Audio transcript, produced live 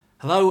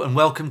Hello and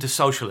welcome to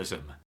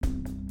Socialism,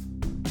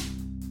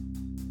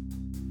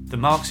 the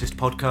Marxist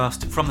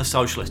podcast from the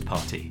Socialist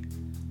Party.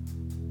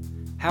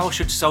 How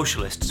should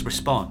socialists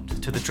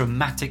respond to the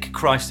dramatic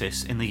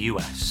crisis in the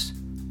US?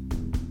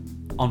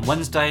 On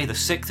Wednesday, the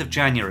 6th of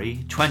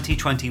January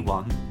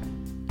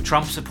 2021,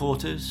 Trump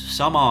supporters,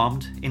 some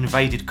armed,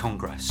 invaded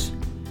Congress.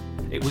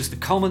 It was the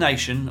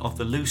culmination of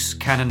the loose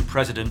cannon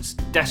president's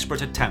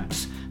desperate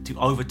attempts to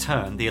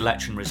overturn the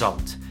election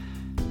result.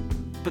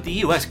 But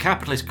the US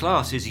capitalist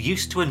class is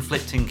used to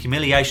inflicting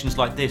humiliations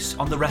like this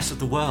on the rest of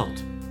the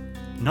world,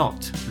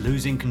 not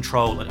losing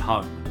control at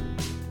home.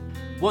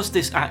 Was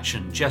this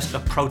action just a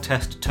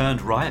protest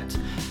turned riot,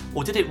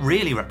 or did it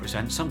really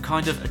represent some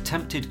kind of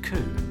attempted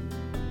coup?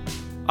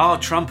 Are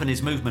Trump and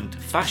his movement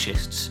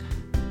fascists,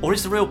 or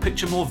is the real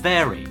picture more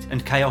varied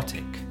and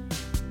chaotic?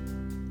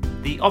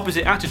 The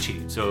opposite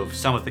attitudes of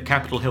some of the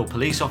Capitol Hill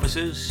police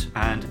officers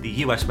and the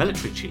US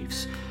military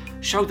chiefs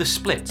show the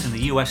splits in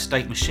the US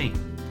state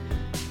machine.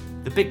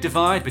 The big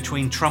divide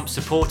between Trump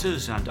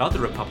supporters and other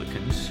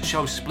Republicans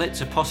shows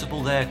splits are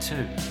possible there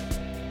too.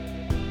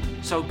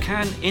 So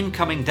can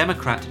incoming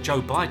Democrat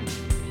Joe Biden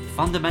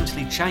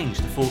fundamentally change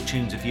the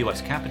fortunes of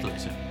US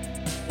capitalism,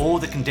 or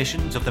the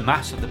conditions of the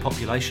mass of the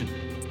population?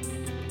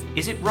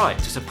 Is it right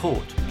to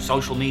support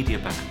social media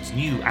bans,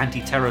 new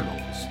anti-terror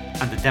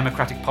laws, and the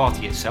Democratic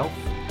Party itself?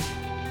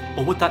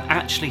 Or would that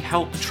actually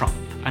help Trump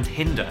and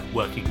hinder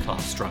working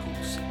class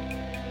struggles?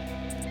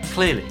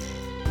 Clearly,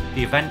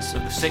 the events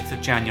of the 6th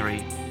of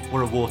January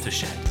were a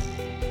watershed.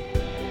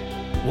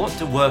 What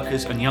do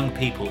workers and young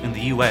people in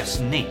the US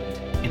need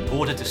in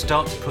order to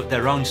start to put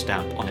their own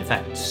stamp on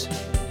events?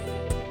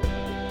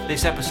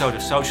 This episode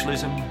of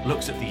Socialism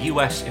looks at the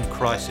US in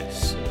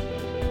crisis,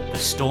 the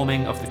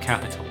storming of the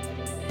Capitol.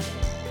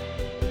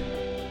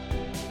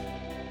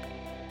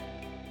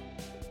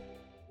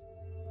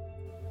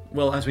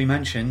 Well, as we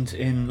mentioned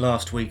in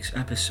last week's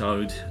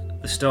episode,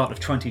 the start of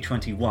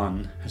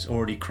 2021 has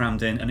already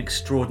crammed in an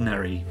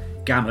extraordinary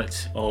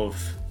gamut of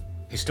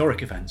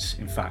historic events,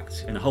 in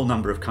fact, in a whole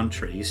number of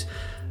countries,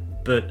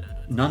 but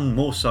none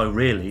more so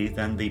really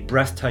than the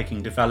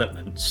breathtaking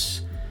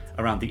developments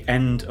around the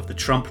end of the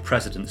Trump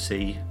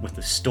presidency, with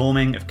the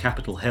storming of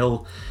Capitol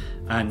Hill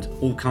and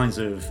all kinds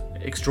of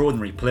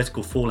extraordinary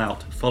political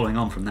fallout following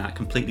on from that,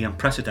 completely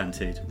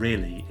unprecedented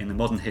really in the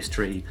modern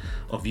history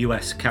of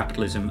US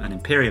capitalism and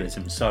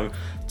imperialism. So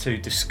to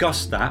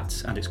discuss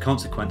that and its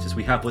consequences,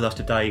 we have with us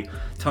today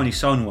Tony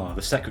Sonoir,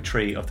 the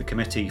Secretary of the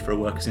Committee for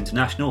Workers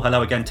International.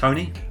 Hello again,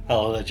 Tony.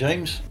 Hello there,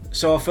 James.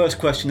 So our first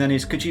question then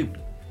is, could you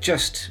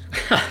just,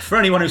 for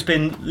anyone who's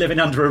been living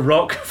under a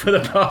rock for the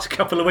past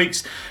couple of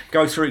weeks,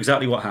 go through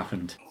exactly what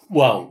happened?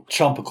 Well,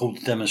 Trump called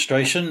a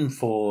demonstration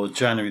for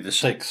January the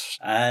 6th,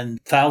 and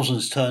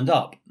thousands turned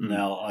up.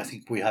 Now, I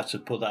think we have to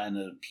put that in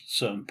a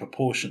certain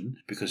proportion,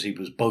 because he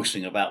was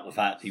boasting about the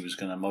fact he was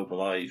going to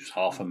mobilise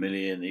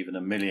 500,000, even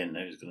 1 million.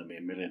 There was going to be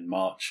 1 million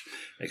march,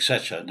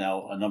 etc.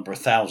 Now, a number of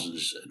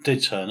thousands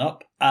did turn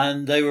up,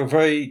 and they were a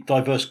very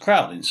diverse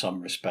crowd in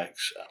some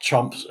respects.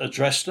 Trump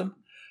addressed them.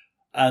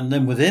 And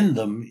then within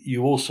them,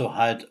 you also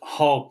had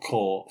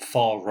hardcore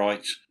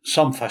far-right,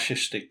 some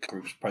fascistic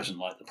groups present,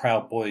 like the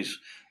Proud Boys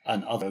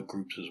and other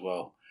groups as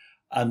well.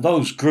 And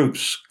those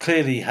groups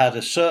clearly had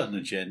a certain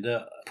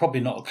agenda, probably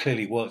not a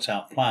clearly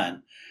worked-out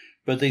plan,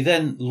 but they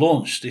then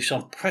launched this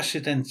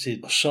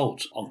unprecedented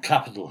assault on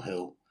Capitol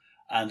Hill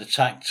and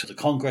attacked the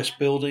Congress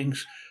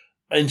buildings,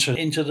 entered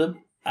into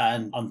them,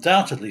 and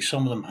undoubtedly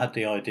some of them had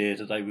the idea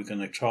that they were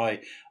going to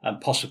try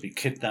and possibly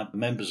kidnap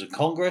members of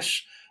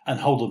Congress and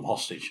hold them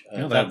hostage. They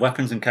had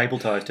weapons and cable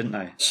ties, didn't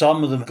they?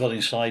 Some of them got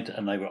inside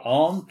and they were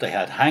armed. They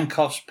had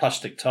handcuffs,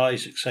 plastic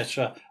ties,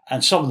 etc.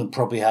 And some of them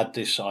probably had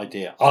this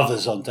idea.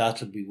 Others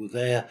undoubtedly were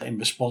there in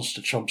response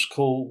to Trump's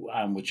call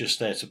and were just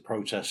there to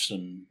protest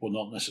and were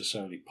not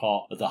necessarily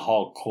part of the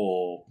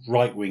hardcore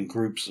right-wing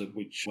groups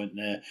which went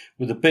there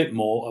with a bit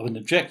more of an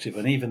objective.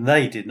 And even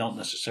they did not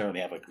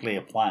necessarily have a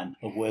clear plan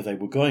of where they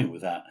were going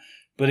with that.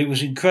 But it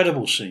was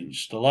incredible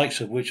scenes, the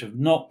likes of which have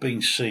not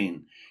been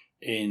seen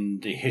in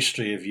the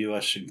history of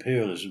US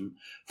imperialism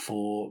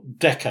for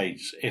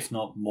decades, if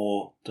not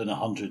more than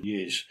 100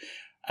 years.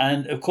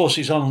 And of course,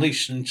 it's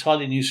unleashed an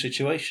entirely new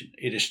situation.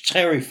 It has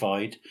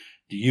terrified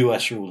the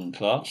US ruling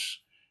class.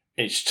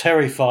 It's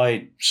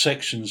terrified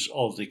sections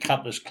of the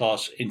capitalist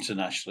class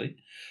internationally.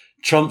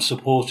 Trump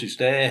support is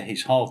there.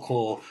 His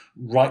hardcore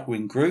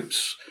right-wing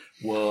groups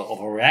were of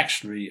a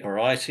reactionary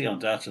variety.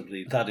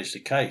 Undoubtedly, that is the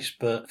case.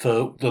 But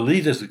for the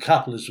leaders of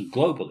capitalism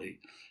globally,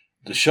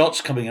 the shots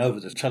coming over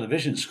the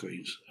television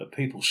screens of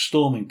people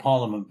storming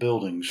Parliament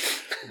buildings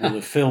would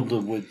have filmed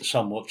them with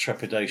somewhat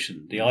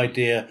trepidation. The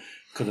idea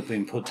could have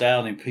been put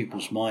down in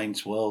people's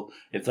minds, well,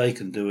 if they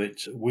can do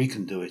it, we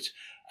can do it.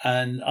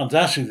 And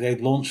undoubtedly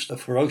they've launched a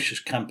ferocious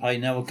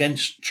campaign now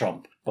against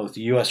Trump, both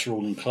the US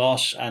ruling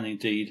class and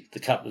indeed the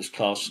capitalist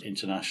class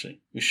internationally.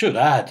 We should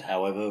add,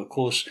 however, of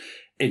course,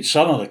 in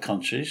some other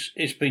countries,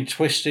 it's been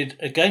twisted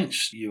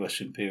against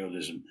US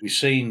imperialism. We've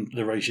seen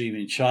the regime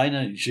in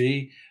China,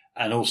 Xi,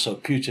 and also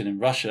Putin in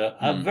Russia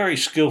have very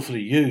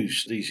skillfully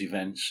used these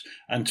events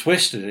and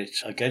twisted it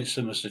against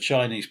them. As the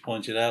Chinese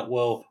pointed out,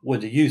 well, when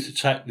the youth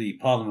attacked the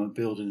Parliament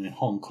building in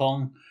Hong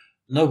Kong,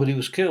 nobody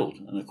was killed.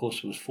 And of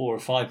course, there was 4 or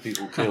 5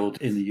 people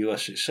killed in the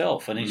US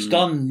itself. And it's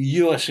done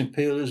US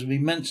imperialism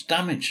immense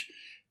damage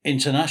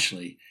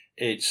internationally.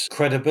 Its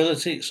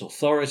credibility, its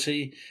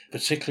authority,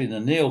 particularly in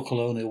the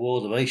neo-colonial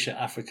world of Asia,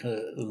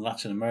 Africa, and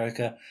Latin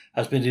America,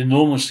 has been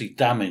enormously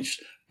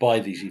damaged by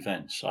these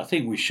events. I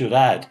think we should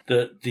add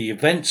that the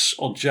events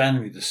on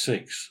January the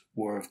 6th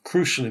were of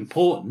crucial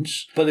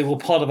importance, but they were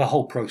part of a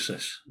whole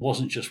process. It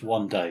wasn't just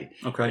one day.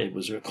 Okay. It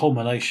was a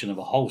culmination of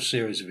a whole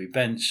series of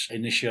events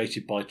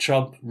initiated by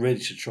Trump, really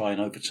to try and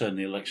overturn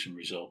the election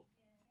result.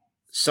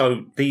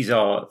 So these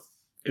are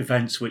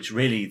events which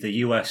really the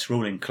US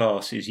ruling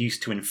class is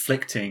used to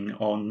inflicting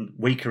on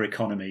weaker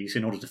economies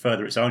in order to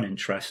further its own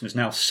interests, and has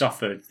now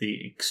suffered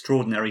the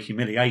extraordinary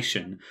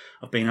humiliation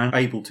of being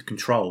unable to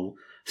control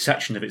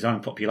section of its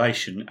own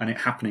population, and it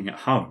happening at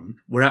home.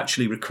 We're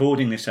actually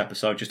recording this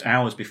episode just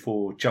hours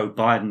before Joe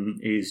Biden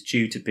is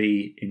due to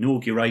be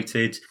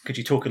inaugurated. Could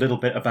you talk a little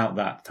bit about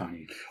that,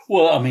 Tony?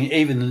 Well, I mean,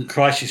 even the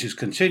crisis has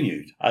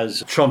continued.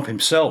 As Trump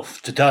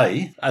himself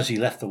today, as he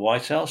left the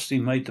White House, he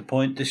made the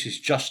point this is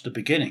just the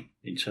beginning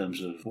in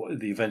terms of what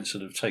the events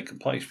that have taken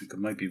place. We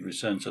can maybe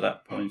return to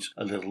that point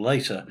a little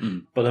later.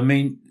 But I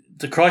mean,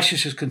 the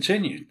crisis has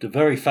continued. The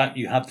very fact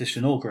you have this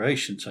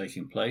inauguration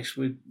taking place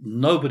with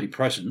nobody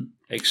present,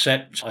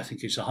 except I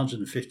think it's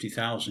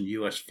 150,000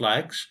 US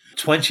flags,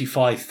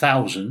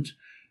 25,000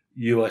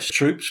 US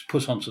troops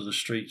put onto the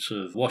streets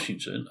of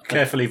Washington.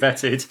 Carefully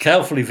vetted.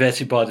 Carefully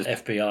vetted by the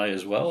FBI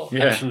as well.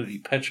 Yeah. Absolutely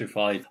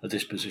petrified of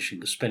this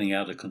position spinning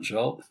out of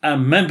control.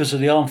 And members of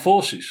the armed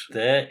forces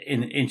there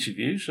in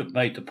interviews have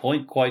made the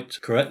point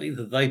quite correctly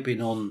that they've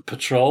been on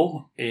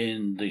patrol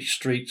in the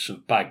streets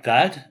of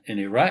Baghdad in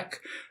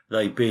Iraq.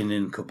 They've been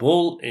in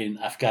Kabul, in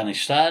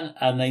Afghanistan,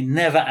 and they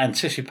never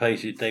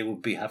anticipated they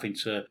would be having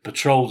to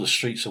patrol the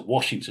streets of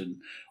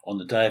Washington on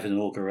the day of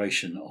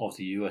inauguration of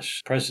the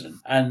US president.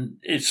 And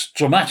it's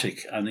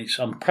dramatic and it's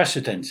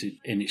unprecedented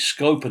in its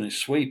scope and its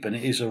sweep, and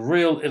it is a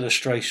real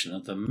illustration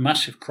of the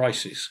massive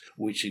crisis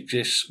which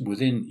exists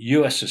within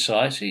US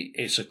society.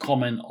 It's a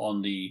comment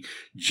on the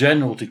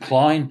general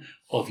decline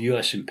of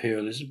US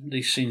imperialism.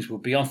 These things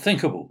would be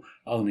unthinkable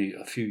only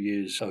a few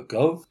years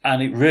ago,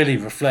 and it really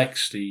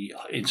reflects the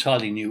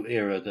entirely new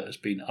era that has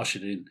been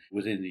ushered in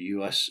within the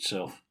US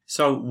itself.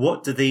 So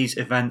what do these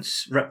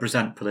events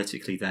represent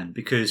politically then?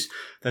 Because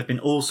there have been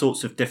all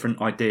sorts of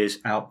different ideas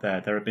out there.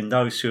 There have been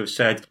those who have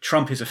said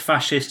Trump is a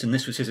fascist and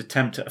this was his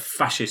attempt at a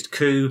fascist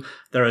coup.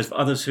 There are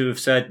others who have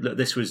said that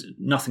this was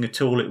nothing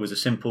at all. It was a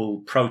simple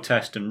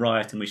protest and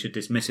riot and we should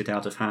dismiss it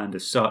out of hand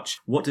as such.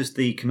 What does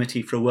the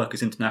Committee for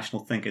Workers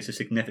International think is the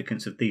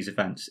significance of these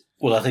events?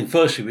 Well, I think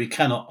firstly we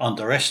cannot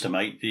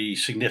underestimate the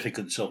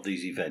significance of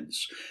these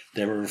events.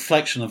 They're a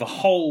reflection of a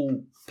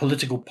whole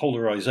political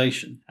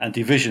polarization and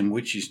division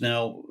which is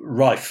now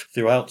rife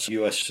throughout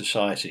US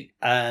society.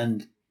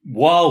 And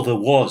while there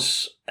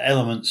was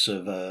elements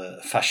of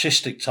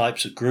fascistic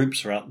types of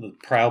groups throughout the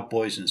Proud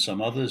Boys and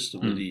some others,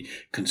 there were the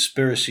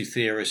conspiracy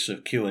theorists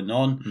of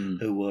QAnon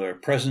who were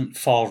present,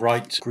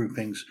 far-right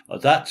groupings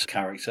of that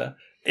character.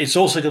 It's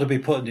also got to be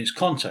put in its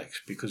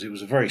context because it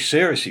was a very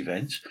serious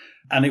event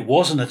and it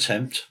was an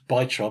attempt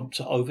by Trump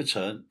to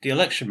overturn the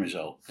election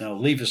result. Now,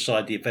 leave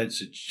aside the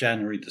events of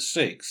January the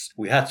 6th,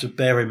 we had to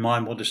bear in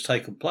mind what has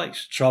taken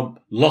place. Trump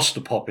lost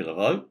the popular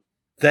vote,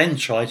 then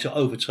tried to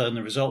overturn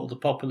the result of the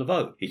popular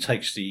vote. He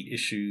takes the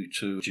issue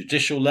to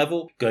judicial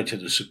level, going to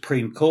the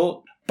Supreme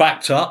Court,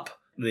 backed up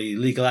the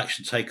legal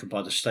action taken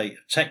by the state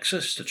of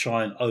Texas to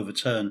try and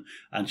overturn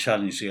and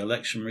challenge the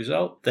election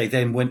result. They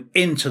then went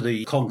into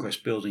the Congress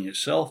building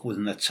itself with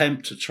an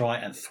attempt to try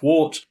and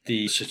thwart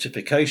the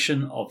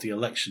certification of the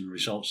election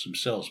results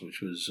themselves,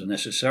 which was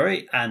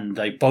necessary. And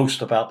they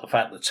boast about the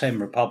fact that 10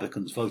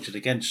 Republicans voted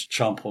against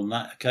Trump on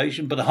that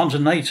occasion, but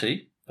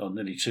 180, or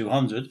nearly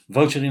 200,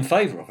 voted in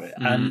favour of it.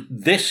 And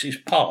this is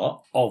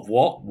part of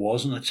what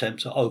was an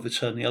attempt to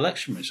overturn the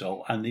election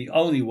result. And the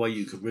only way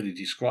you could really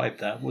describe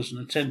that was an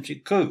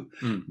attempted coup.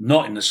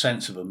 Not in the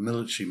sense of a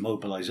military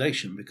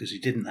mobilisation, because he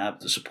didn't have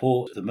the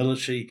support of the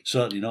military,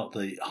 certainly not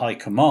the high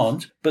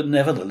command. But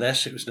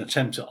nevertheless, it was an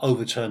attempt to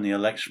overturn the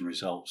election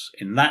results.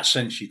 In that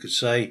sense, you could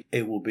say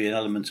it will be an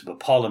element of a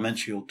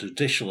parliamentary or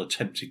judicial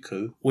attempted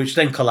coup, which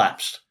then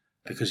collapsed,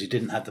 because he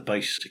didn't have the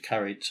base to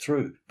carry it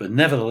through. But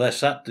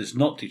nevertheless, that does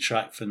not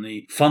detract from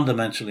the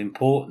fundamental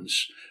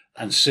importance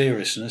and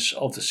seriousness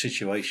of the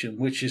situation,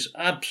 which has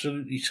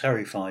absolutely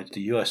terrified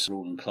the US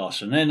ruling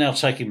class. And they're now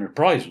taking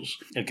reprisals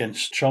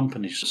against Trump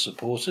and his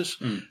supporters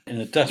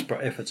in a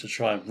desperate effort to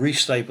try and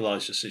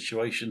restabilise the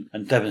situation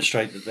and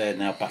demonstrate that they're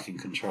now back in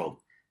control.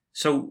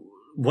 So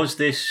was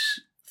this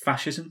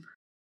fascism?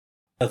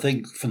 I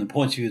think from the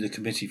point of view of the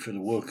Committee for the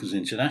Workers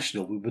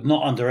International, we would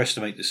not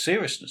underestimate the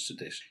seriousness of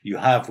this. You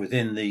have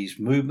within these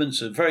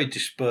movements a very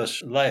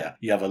dispersed layer.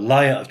 You have a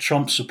layer of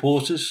Trump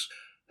supporters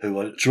who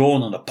are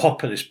drawn on a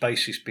populist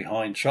basis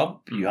behind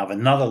Trump. You have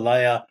another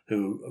layer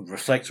who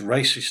reflect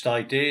racist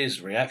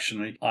ideas,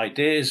 reactionary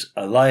ideas,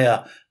 a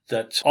layer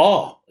that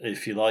are,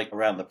 if you like,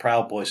 around the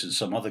Proud Boys and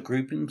some other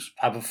groupings,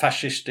 have a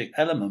fascistic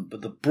element.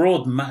 But the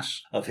broad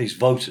mass of his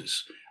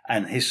voters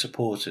and his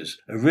supporters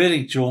are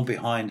really drawn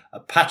behind a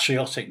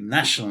patriotic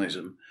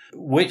nationalism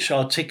which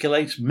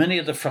articulates many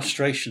of the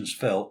frustrations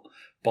felt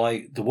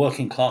by the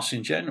working class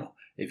in general.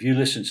 If you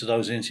listen to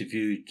those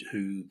interviewed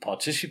who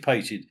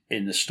participated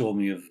in the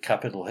storming of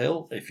Capitol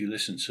Hill, if you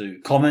listen to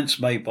comments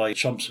made by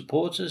Trump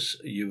supporters,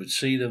 you would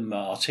see them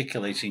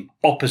articulating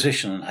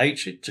opposition and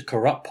hatred to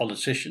corrupt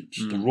politicians,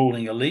 the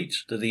ruling elite,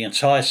 that the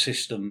entire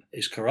system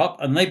is corrupt.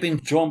 And they've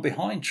been drawn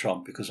behind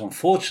Trump because,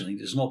 unfortunately,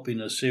 there's not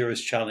been a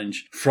serious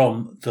challenge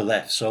from the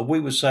left. So we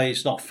would say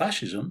it's not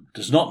fascism.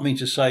 Does not mean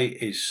to say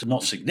it's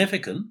not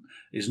significant.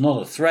 Is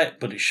not a threat,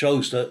 but it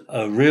shows that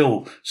a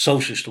real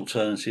socialist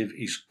alternative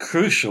is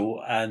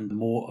crucial and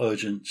more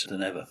urgent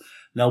than ever.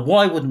 Now,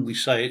 why wouldn't we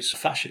say it's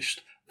fascist?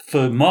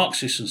 For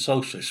Marxists and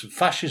socialists,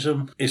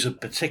 fascism is a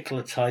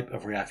particular type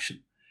of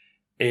reaction.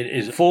 It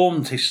is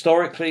formed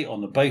historically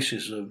on the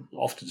basis of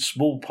often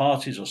small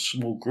parties or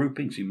small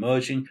groupings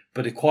emerging,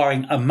 but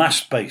acquiring a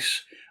mass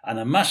base, and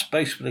a mass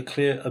base with a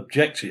clear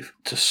objective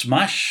to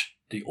smash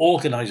the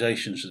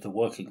organisations of the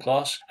working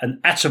class and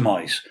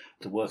atomise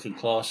the working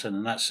class, and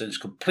in that sense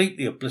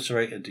completely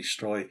obliterate and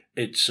destroy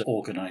its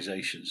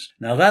organisations.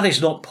 Now, that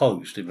is not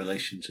posed in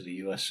relation to the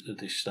US at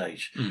this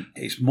stage.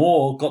 It's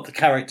more got the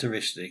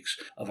characteristics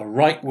of a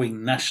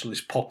right-wing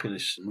nationalist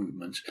populist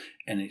movement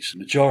in its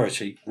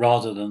majority,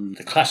 rather than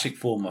the classic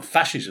form of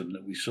fascism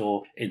that we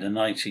saw in the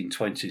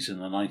 1920s and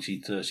the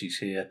 1930s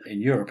here in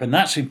Europe. And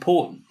that's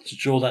important to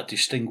draw that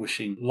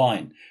distinguishing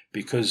line,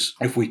 because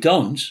if we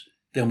don't,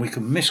 then we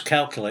can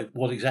miscalculate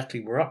what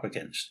exactly we're up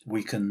against.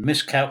 We can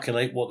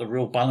miscalculate what the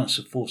real balance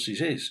of forces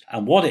is.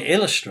 And what it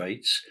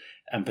illustrates,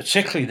 and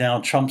particularly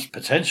now Trump's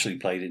potentially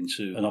played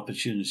into an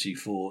opportunity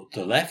for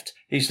the left,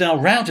 he's now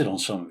rounded on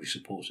some of his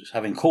supporters.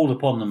 Having called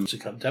upon them to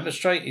come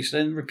demonstrate, he's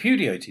then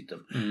repudiated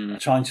them,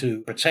 trying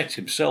to protect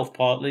himself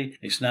partly.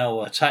 He's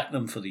now attacked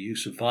them for the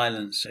use of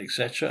violence,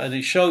 etc. And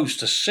it shows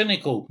the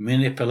cynical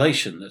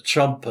manipulation that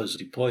Trump has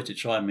deployed to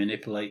try and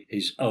manipulate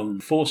his own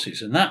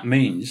forces. And that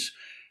means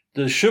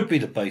there should be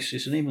the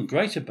basis, an even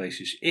greater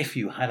basis, if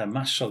you had a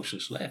mass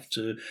socialist left,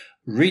 to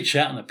reach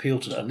out and appeal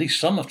to at least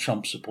some of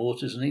Trump's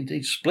supporters and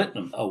indeed split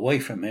them away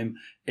from him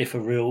if a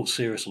real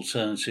serious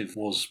alternative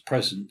was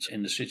present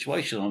in the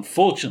situation.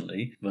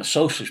 Unfortunately, from a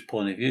socialist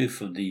point of view,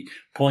 from the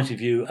point of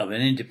view of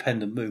an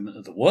independent movement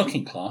of the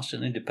working class,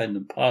 an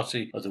independent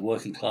party of the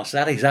working class,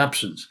 that is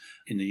absent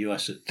in the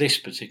US at this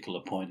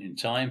particular point in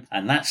time,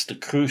 and that's the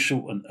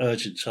crucial and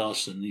urgent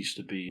task that needs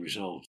to be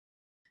resolved.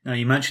 Now,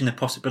 you mentioned the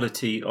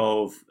possibility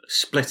of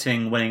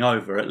splitting, winning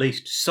over at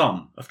least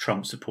some of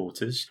Trump's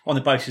supporters on the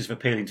basis of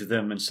appealing to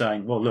them and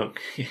saying, well, look,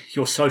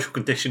 your social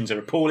conditions are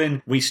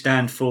appalling. We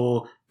stand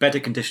for better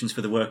conditions for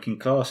the working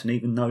class and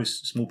even those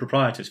small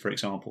proprietors, for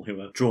example,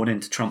 who are drawn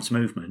into Trump's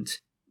movement.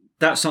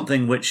 That's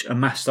something which a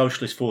mass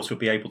socialist force would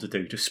be able to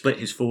do, to split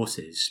his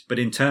forces. But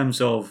in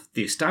terms of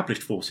the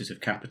established forces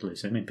of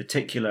capitalism, in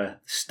particular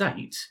the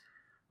state,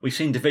 we've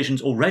seen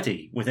divisions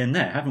already within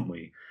there, haven't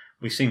we?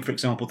 We've seen, for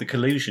example, the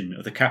collusion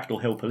of the Capitol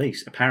Hill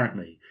police,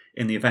 apparently,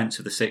 in the events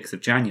of the 6th of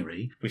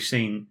January. We've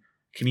seen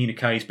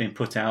communiques being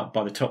put out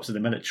by the tops of the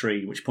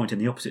military which point in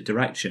the opposite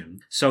direction.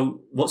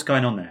 So what's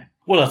going on there?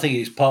 Well, I think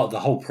it's part of the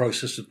whole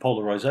process of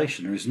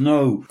polarisation. There is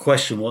no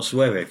question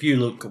whatsoever. If you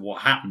look at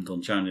what happened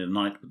on January the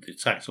 9th with the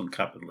attacks on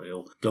Capitol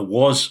Hill, there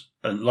was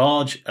a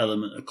large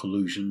element of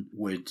collusion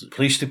with the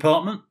police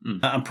department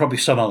and probably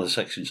some other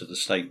sections of the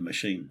state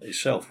machine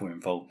itself were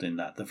involved in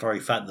that. The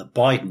very fact that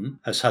Biden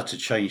has had to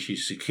change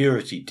his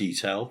security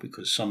detail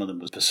because some of them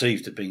was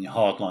perceived as being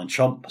hardline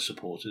Trump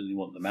supporters and he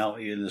wanted them out,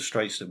 he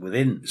illustrates that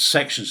within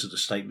sections of the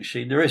state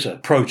machine there is a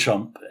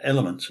pro-Trump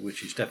element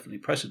which is definitely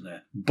present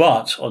there.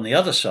 But on the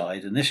other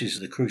side, and this is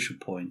the crucial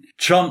point,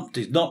 Trump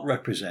did not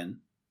represent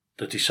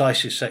the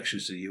decisive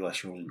sections of the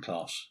US ruling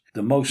class.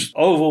 The most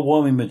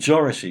overwhelming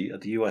majority of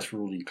the US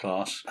ruling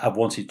class have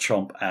wanted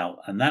Trump out,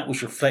 and that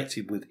was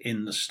reflected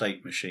within the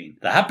state machine.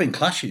 There have been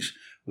clashes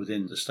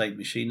within the state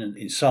machine and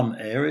in some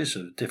areas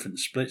of different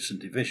splits and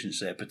divisions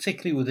there,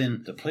 particularly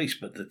within the police,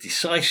 but the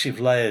decisive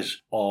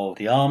layers of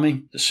the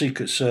army, the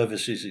secret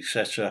services,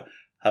 etc.,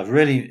 have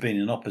really been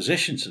in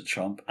opposition to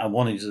Trump and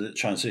wanted the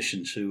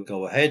transition to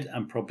go ahead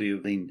and probably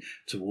lean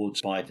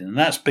towards Biden. And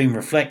that's been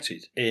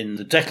reflected in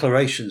the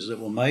declarations that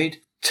were made.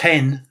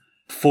 10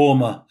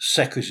 former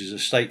secretaries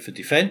of state for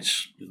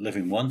defense,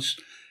 living ones,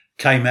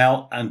 came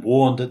out and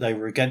warned that they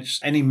were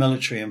against any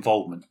military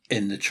involvement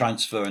in the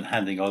transfer and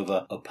handing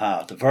over of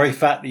power. The very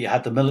fact that you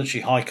had the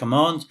military high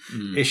command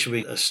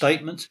issuing a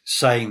statement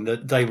saying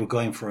that they were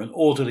going for an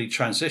orderly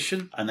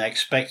transition and they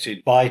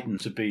expected Biden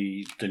to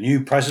be the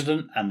new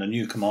president and the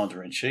new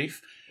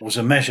commander-in-chief was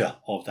a measure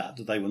of that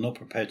they were not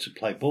prepared to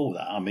play ball with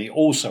that. I mean, it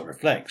also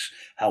reflects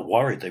how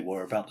worried they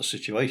were about the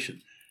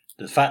situation.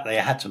 The fact they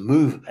had to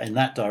move in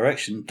that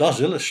direction does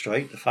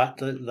illustrate the fact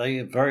that they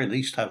at very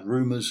least have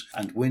rumours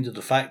and wind of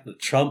the fact that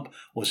Trump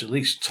was at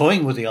least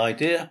toying with the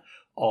idea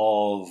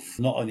of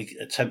not only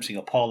attempting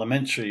a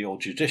parliamentary or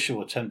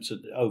judicial attempt at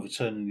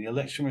overturning the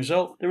election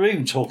result, they were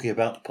even talking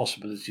about the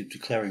possibility of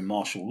declaring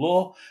martial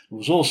law. There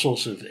was all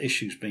sorts of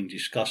issues being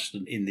discussed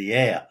and in the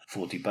air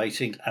for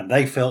debating, and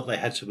they felt they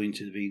had to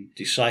intervene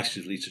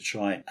decisively to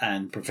try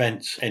and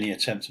prevent any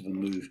attempt of a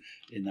move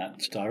in that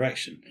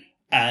direction.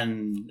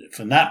 And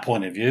from that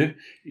point of view,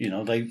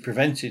 they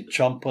prevented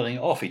Trump pulling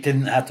it off. He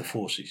didn't have the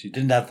forces, he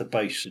didn't have the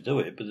base to do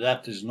it, but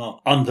that does not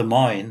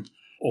undermine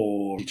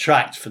or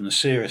detract from the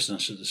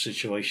seriousness of the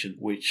situation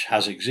which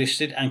has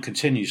existed and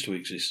continues to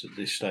exist at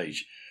this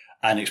stage.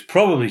 And it's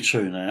probably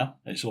true now,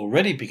 it's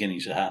already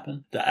beginning to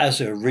happen, that as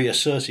they're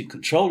reasserting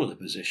control of the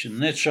position,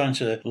 they're trying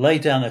to lay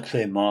down a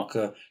clear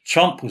marker.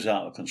 Trump was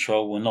out of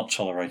control, we're not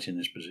tolerating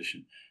this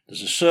position.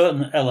 There's a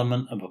certain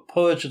element of a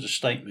purge of the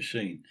state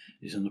machine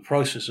is in the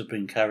process of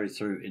being carried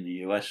through in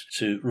the US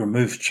to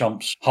remove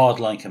Trump's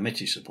hardline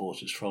committee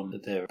supporters from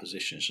their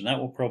positions. And that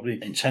will probably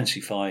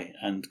intensify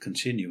and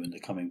continue in the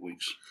coming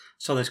weeks.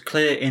 So there's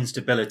clear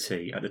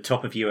instability at the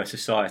top of US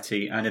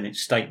society and in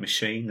its state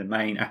machine, the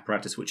main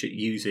apparatus which it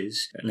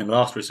uses in the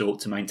last resort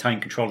to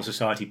maintain control of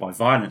society by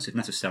violence if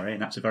necessary.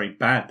 And that's a very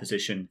bad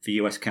position for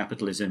US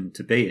capitalism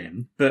to be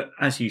in. But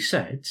as you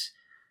said,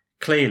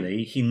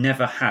 clearly, he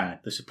never had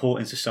the support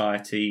in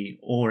society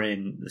or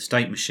in the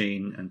state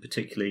machine, and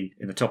particularly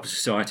in the top of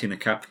society and the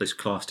capitalist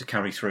class, to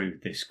carry through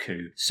this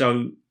coup.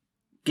 So,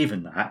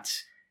 given that,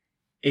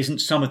 isn't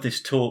some of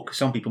this talk,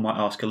 some people might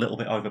ask, a little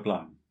bit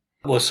overblown?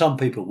 Well, some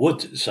people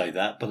would say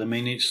that, but I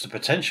mean, it's the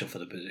potential for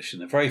the position.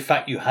 The very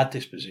fact you had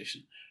this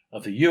position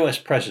of the US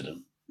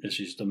president, this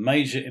is the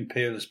major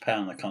imperialist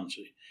power in the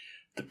country,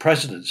 the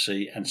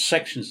presidency and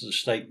sections of the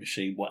state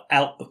machine were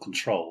out of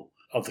control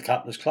of the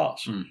capitalist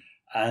class.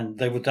 And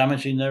they were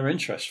damaging their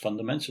interests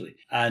fundamentally.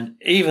 And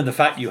even the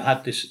fact you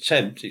had this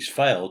attempt, it's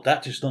failed,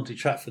 that does not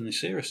detract from the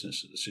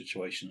seriousness of the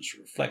situation. It's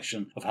a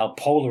reflection of how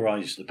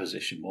polarised the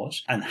position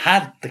was. And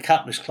had the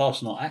capitalist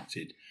class not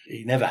acted,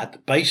 he never had the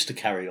base to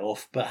carry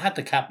off, but had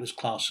the capitalist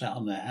class sat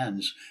on their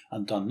hands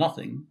and done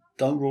nothing,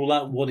 don't rule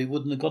out what he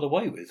wouldn't have got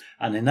away with.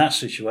 And in that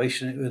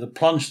situation, it would have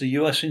plunged the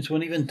US into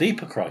an even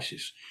deeper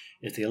crisis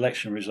if the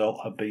election result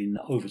had been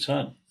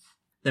overturned.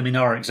 I mean,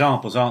 there are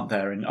examples, aren't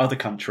there, in other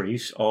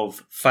countries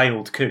of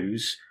failed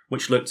coups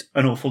which looked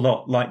an awful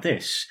lot like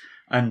this.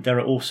 And there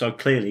are also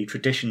clearly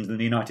traditions in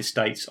the United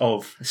States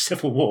of a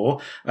civil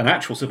war. An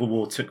actual civil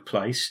war took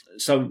place.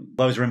 So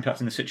those are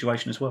impacting the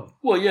situation as well.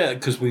 Well, yeah,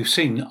 because we've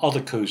seen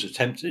other coups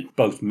attempted,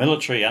 both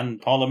military and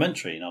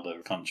parliamentary in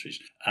other countries,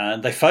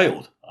 and they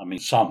failed. I mean,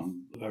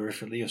 some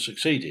horrifically have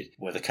succeeded,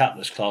 where the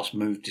capitalist class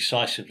moved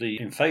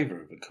decisively in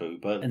favour of a coup.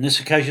 But in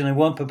this occasion, they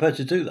weren't prepared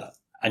to do that.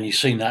 And you've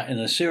seen that in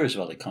a series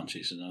of other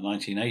countries. In the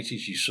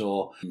 1980s, you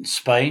saw in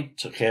Spain,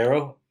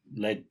 Tejero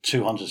led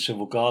 200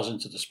 civil guards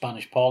into the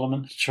Spanish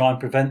parliament to try and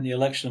prevent the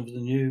election of the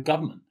new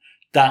government.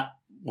 That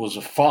was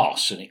a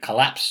farce, and it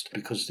collapsed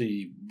because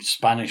the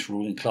Spanish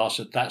ruling class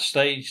at that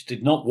stage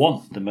did not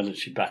want the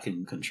military back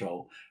in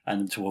control,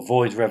 and to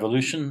avoid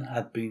revolution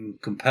had been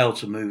compelled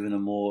to move in a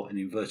more, in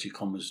inverted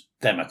commas,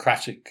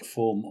 democratic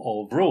form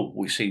of rule.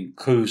 We've seen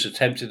coups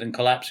attempted and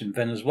collapse in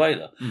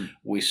Venezuela.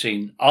 We've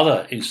seen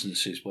other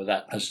instances where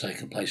that has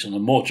taken place on a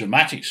more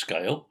dramatic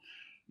scale.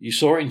 You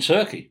saw it in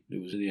Turkey.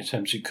 There was the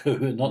attempted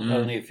coup not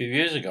only a few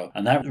years ago.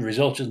 And that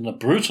resulted in a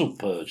brutal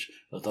purge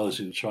of those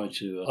who tried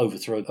to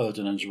overthrow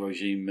Erdogan's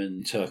regime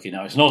in Turkey.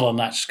 Now, it's not on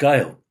that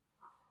scale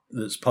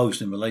that's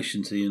posed in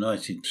relation to the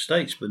United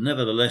States, but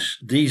nevertheless,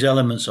 these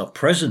elements are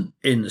present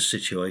in the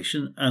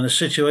situation, and the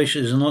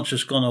situation has not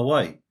just gone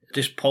away.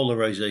 This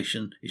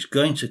polarisation is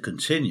going to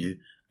continue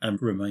and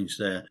remains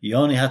there. You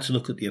only had to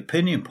look at the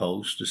opinion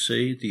polls to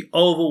see the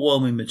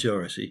overwhelming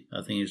majority,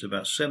 I think it's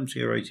about 70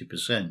 or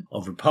 80%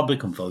 of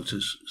Republican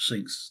voters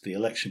since the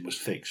election was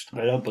fixed.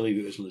 They don't believe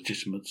it was a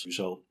legitimate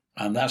result.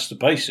 And that's the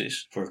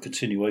basis for a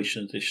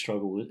continuation of this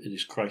struggle,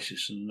 this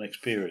crisis in the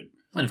next period.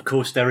 And of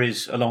course, there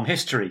is a long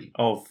history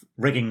of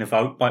rigging the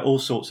vote by all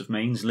sorts of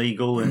means,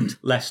 legal and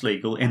less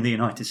legal, in the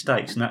United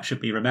States. And that should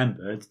be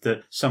remembered,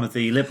 that some of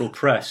the liberal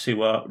press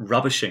who are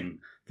rubbishing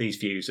these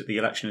views that the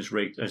election is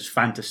rigged as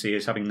fantasy,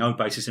 as having no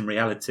basis in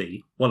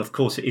reality, well, of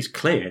course, it is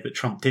clear that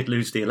Trump did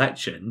lose the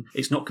election.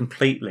 It's not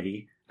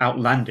completely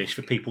outlandish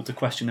for people to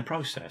question the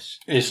process.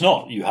 It's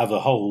not. You have a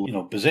whole,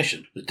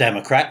 position. The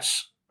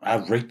Democrats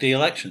have rigged the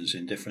elections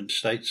in different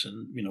states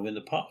and, in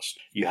the past.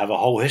 You have a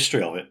whole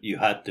history of it. You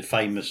had the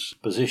famous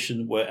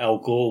position where Al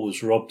Gore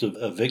was robbed of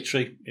a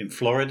victory in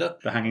Florida.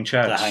 The hanging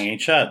chads. The hanging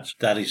chads.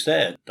 That is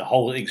there. The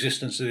whole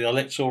existence of the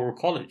Electoral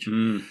College.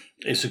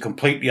 It's a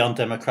completely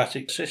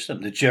undemocratic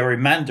system. The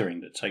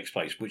gerrymandering that takes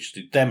place, which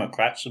the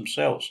Democrats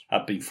themselves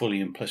have been fully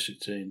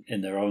implicit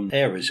in their own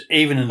areas,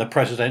 even in the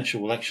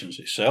presidential elections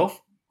itself.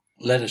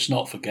 Let us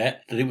not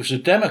forget that it was the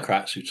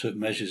Democrats who took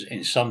measures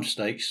in some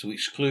states to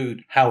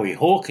exclude Howie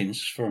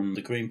Hawkins from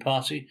the Green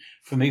Party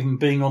from even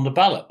being on the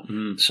ballot.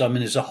 So,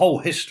 there's a whole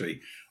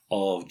history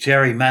of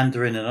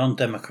gerrymandering and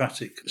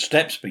undemocratic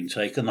steps being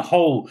taken. The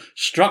whole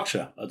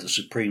structure of the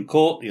Supreme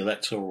Court, the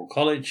Electoral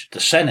College,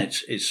 the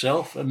Senate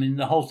itself, I mean,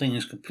 the whole thing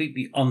is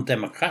completely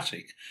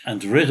undemocratic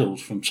and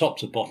riddled from top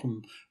to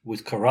bottom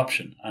with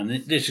corruption. And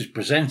this is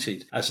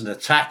presented as an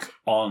attack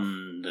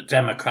on the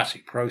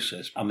democratic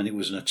process. I mean, it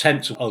was an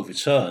attempt to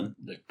overturn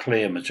the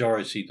clear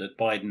majority that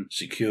Biden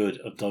secured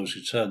of those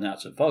who turned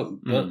out to vote.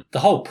 But the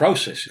whole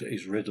process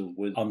is riddled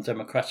with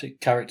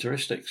undemocratic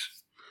characteristics.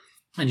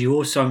 And you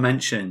also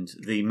mentioned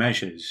the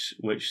measures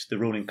which the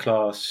ruling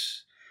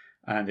class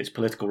and its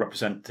political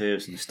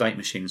representatives and the state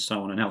machine and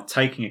so on are now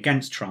taking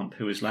against Trump,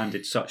 who has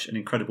landed such an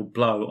incredible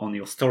blow on the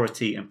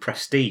authority and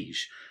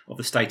prestige of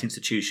the state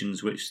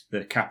institutions which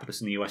the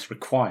capitalists in the US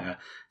require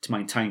to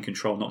maintain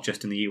control, not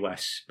just in the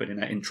US, but in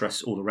their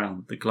interests all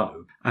around the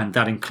globe. And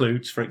that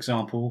includes, for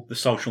example, the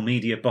social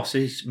media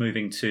bosses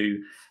moving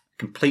to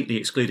completely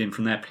exclude him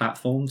from their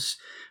platforms,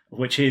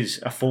 which is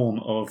a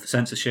form of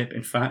censorship,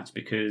 in fact,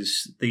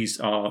 because these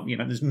are,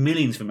 there's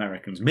millions of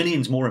Americans,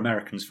 millions more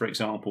Americans, for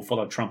example,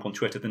 follow Trump on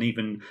Twitter than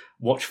even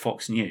watch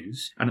Fox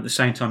News. And at the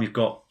same time, you've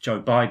got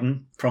Joe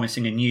Biden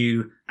promising a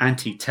new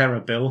anti-terror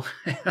bill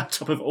on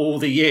top of all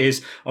the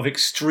years of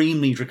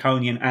extremely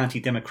draconian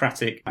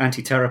anti-democratic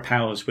anti-terror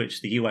powers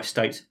which the US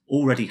state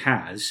already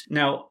has.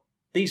 Now,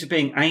 these are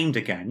being aimed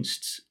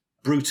against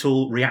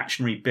brutal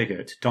reactionary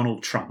bigot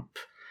Donald Trump,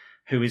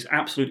 who is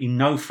absolutely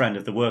no friend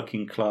of the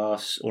working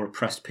class or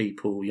oppressed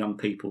people, young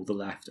people, the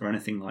left, or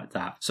anything like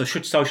that. So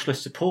should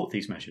socialists support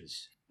these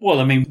measures?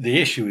 Well, I mean,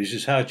 the issue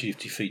is how do you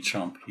defeat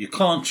Trump? You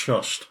can't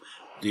trust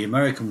the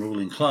American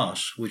ruling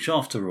class, which,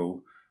 after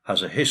all,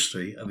 has a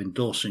history of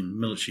endorsing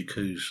military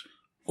coups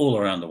all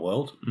around the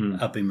world,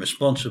 have been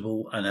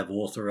responsible and have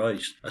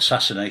authorized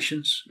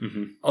assassinations,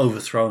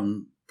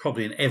 overthrown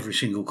probably in every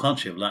single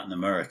country of Latin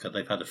America.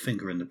 They've had a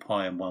finger in the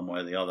pie in one way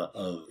or the other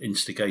of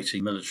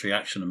instigating military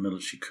action and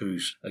military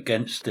coups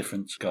against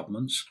different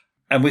governments.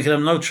 And we can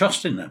have no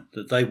trust in them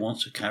that they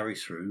want to carry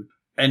through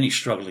any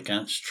struggle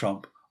against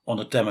Trump on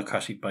a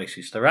democratic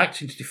basis. They're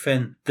acting to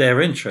defend their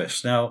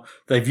interests. Now,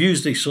 they've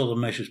used these sort of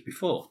measures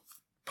before.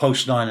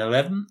 Post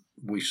 9/11,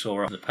 we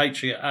saw the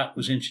Patriot Act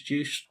was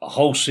introduced. A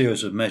whole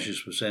series of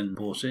measures was then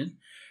brought in.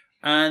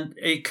 And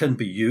it can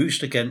be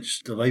used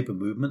against the labour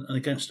movement and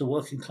against the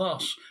working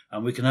class.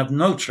 And we can have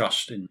no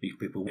trust in these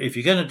people. If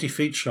you're going to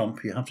defeat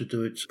Trump, you have to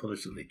do it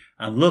politically.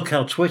 And look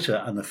how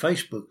Twitter and the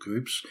Facebook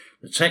groups,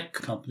 the tech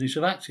companies,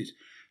 have acted.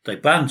 They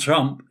banned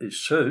Trump,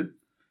 it's true,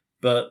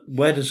 but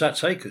where does that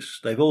take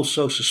us? They've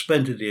also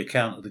suspended the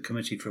account of the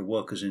Committee for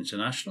Workers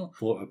International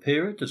for a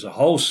period. There's a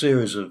whole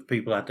series of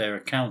people had their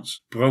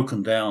accounts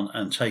broken down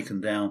and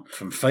taken down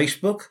from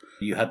Facebook.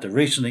 You had the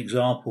recent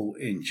example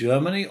in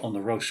Germany on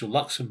the Rosa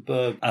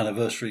Luxemburg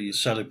anniversary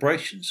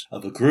celebrations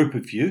of a group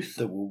of youth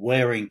that were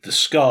wearing the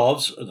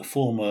scarves of the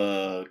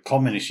former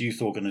Communist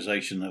Youth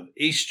Organization of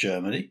East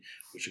Germany,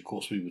 which of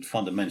course we would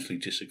fundamentally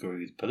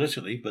disagree with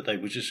politically, but they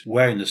were just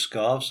wearing the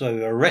scarves. They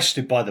were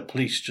arrested by the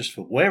police just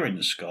for wearing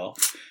the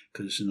scarf,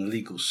 because it's an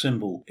illegal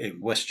symbol in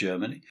West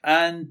Germany.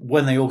 And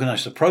when they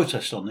organised a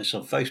protest on this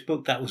on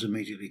Facebook, that was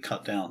immediately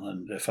cut down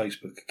and their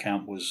Facebook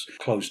account was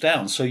closed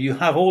down. So you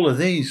have all of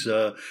these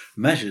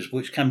measures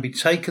which can be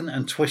taken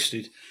and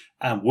twisted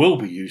and will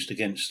be used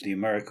against the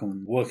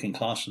American working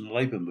class and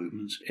labour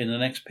movements in the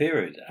next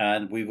period.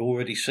 And we've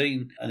already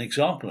seen an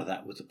example of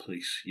that with the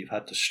police. You've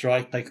had the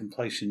strike taking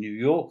place in New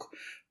York,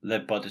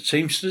 led by the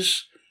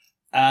Teamsters,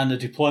 and the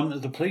deployment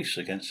of the police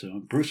against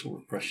them, brutal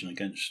repression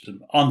against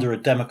them, under a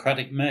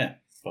Democratic mayor,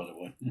 by the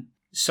way.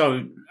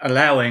 So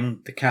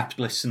allowing the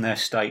capitalists and their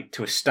state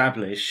to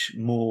establish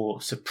more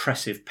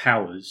suppressive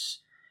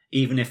powers,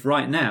 even if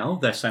right now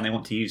they're saying they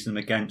want to use them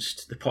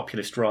against the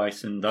populist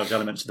right and those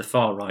elements of the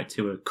far right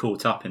who are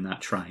caught up in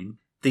that train,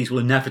 these will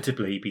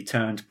inevitably be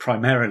turned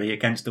primarily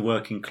against the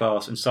working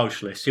class and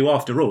socialists, who,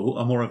 after all,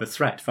 are more of a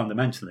threat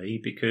fundamentally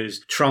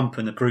because Trump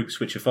and the groups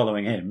which are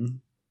following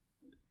him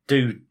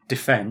do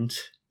defend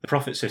the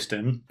profit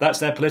system. That's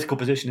their political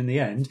position in the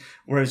end,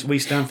 whereas we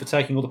stand for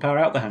taking all the power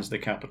out of the hands of the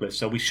capitalists,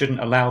 so we shouldn't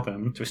allow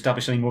them to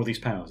establish any more of these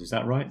powers. Is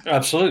that right?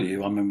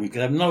 Absolutely. I mean, we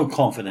can have no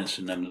confidence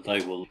in them that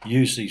they will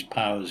use these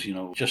powers,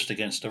 just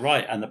against the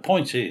right. And the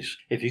point is,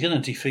 if you're going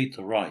to defeat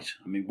the right,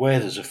 I mean, where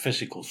there's a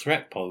physical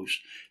threat posed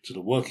to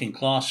the working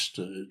class,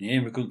 to the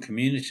immigrant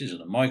communities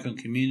and the migrant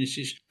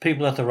communities,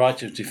 people have the right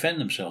to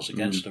defend themselves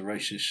against the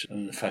racist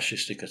and the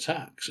fascistic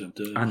attacks.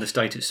 And the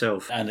state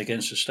itself. And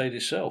against the state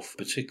itself.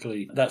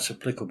 Particularly, that's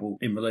applicable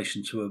in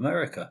relation to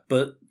America.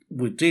 But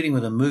we're dealing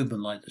with a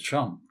movement like the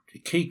Trump. The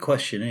key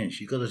question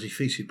is, you've got to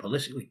defeat it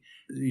politically.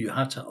 You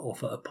have to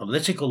offer a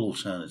political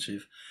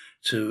alternative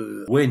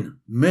to win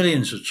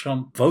millions of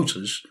Trump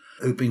voters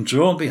who've been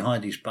drawn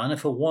behind his banner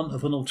for want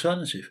of an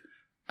alternative.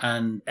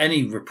 And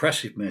any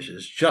repressive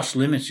measures, just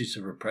limited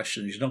to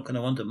repression, is not going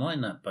to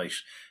undermine that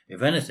base.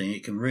 If anything,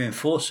 it can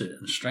reinforce it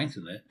and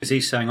strengthen it. Because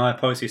he's saying, I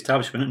oppose the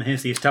establishment, and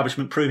here's the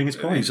establishment proving his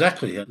point.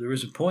 Exactly. There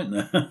is a point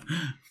there.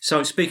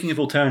 So speaking of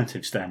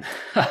alternatives then,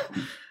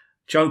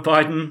 Joe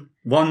Biden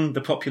won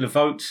the popular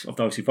vote of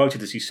those who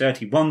voted, as he said.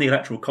 He won the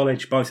Electoral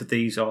College. Both of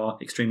these are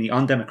extremely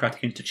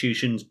undemocratic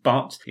institutions,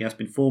 but he has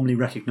been formally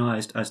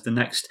recognised as the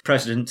next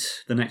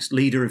president, the next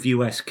leader of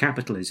US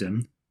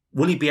capitalism.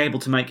 Will he be able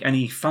to make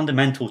any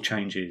fundamental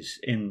changes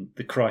in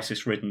the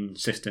crisis-ridden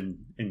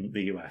system in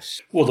the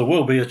US? Well, there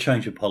will be a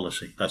change of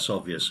policy. That's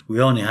obvious. We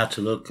only have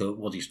to look at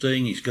what he's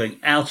doing. He's going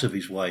out of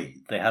his way.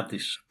 They have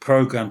this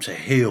program to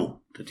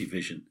heal the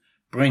division,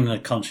 bring the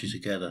country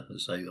together, or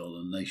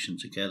the nation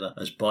together,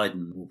 as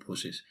Biden will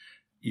put it.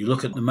 You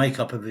look at the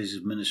makeup of his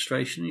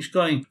administration, he's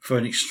going for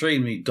an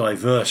extremely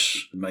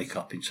diverse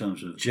makeup in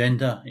terms of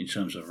gender, in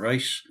terms of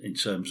race, in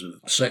terms of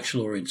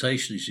sexual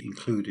orientation. He's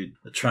included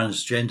a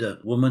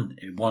transgender woman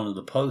in one of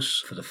the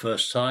posts for the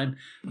first time.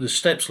 The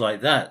steps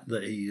like that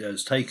he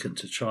has taken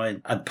to try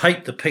and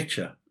paint the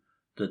picture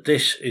that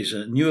this is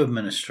a new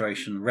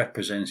administration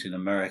representing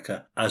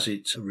America as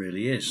it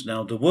really is.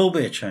 Now, there will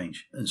be a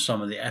change in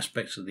some of the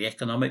aspects of the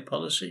economic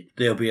policy.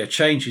 There'll be a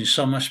change in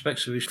some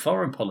aspects of his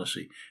foreign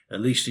policy, at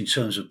least in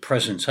terms of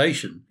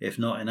presentation, if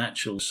not in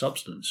actual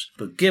substance.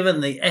 But given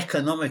the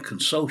economic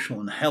and social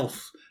and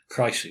health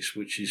crisis,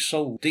 which is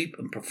so deep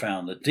and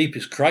profound, the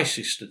deepest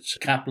crisis that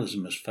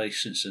capitalism has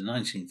faced since the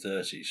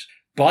 1930s,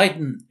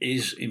 Biden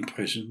is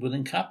imprisoned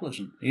within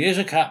capitalism. He is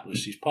a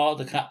capitalist. He's part of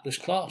the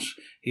capitalist class.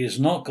 He is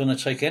not going to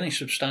take any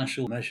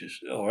substantial measures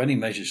or any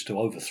measures to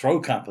overthrow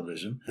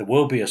capitalism. There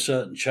will be a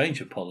certain change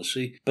of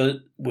policy,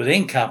 but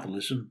within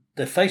capitalism,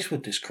 they're faced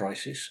with this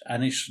crisis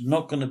and it's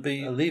not going to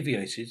be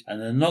alleviated,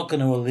 and they're not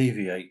going to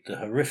alleviate the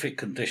horrific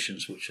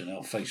conditions which are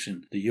now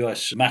facing the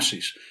US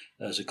masses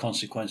as a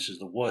consequence of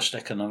the worst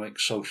economic,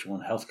 social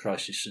and health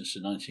crisis since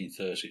the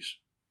 1930s.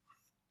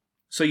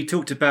 So you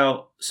talked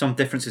about some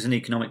differences in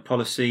economic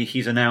policy.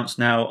 He's announced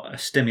now a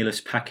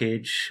stimulus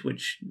package,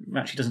 which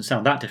actually doesn't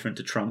sound that different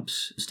to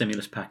Trump's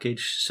stimulus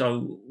package.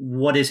 So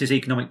what is his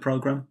economic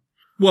program?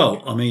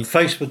 Well,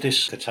 faced with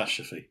this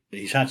catastrophe,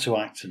 he's had to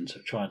act and to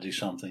try and do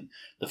something.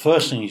 The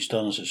first thing he's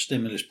done is a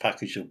stimulus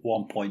package of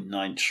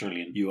 $1.9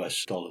 trillion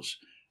US dollars.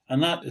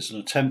 And that is an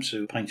attempt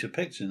to paint a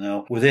picture.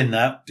 Now, within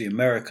that, the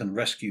American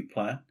Rescue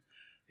Plan.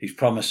 He's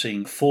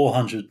promising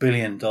 $400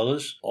 billion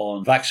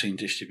on vaccine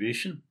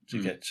distribution to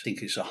get, I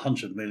think it's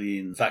 100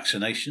 million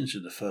vaccinations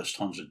in the first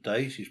 100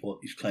 days is what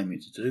he's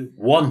claiming to do.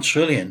 $1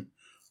 trillion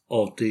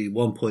of the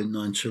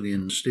 $1.9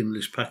 trillion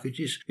stimulus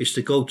packages is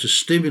to go to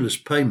stimulus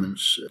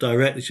payments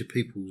directly to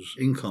people's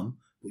income.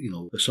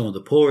 Some of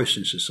the poorest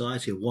in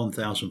society are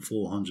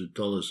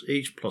 $1,400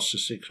 each, plus the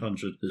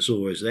 $600 that's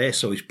always there.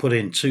 So he's put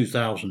in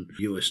 $2,000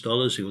 US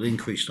dollars. He will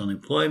increase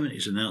unemployment.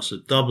 He's announced a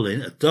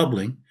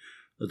doubling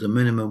of the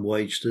minimum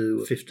wage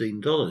to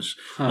 $15.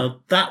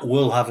 Now, that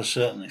will have a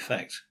certain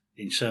effect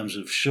in terms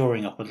of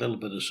shoring up a little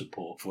bit of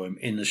support for him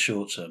in the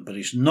short term, but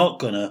it's not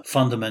going to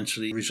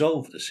fundamentally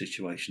resolve the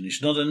situation.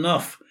 It's not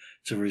enough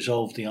to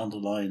resolve the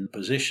underlying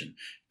position,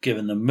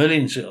 given the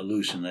millions that are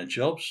losing their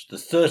jobs, the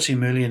 30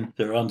 million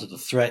that are under the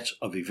threat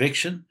of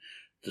eviction,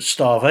 the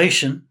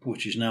starvation,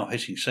 which is now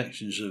hitting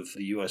sections of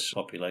the US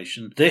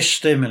population. This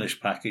stimulus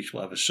package will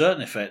have a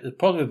certain effect. There'll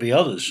probably be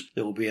others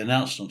that will be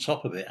announced on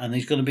top of it, and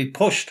he's going to be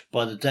pushed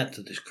by the depth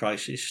of this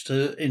crisis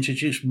to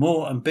introduce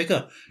more and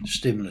bigger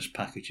stimulus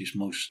packages,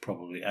 most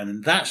probably. And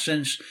in that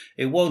sense,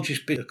 it won't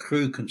just be a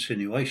crude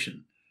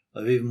continuation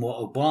of even what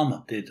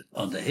Obama did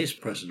under his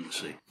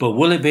presidency. But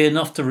will it be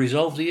enough to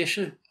resolve the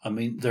issue?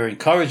 They're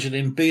encouraging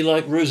him, be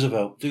like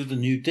Roosevelt, do the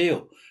New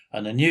Deal.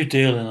 And the New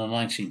Deal in the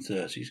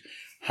 1930s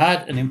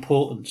had an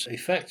important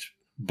effect.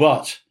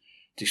 But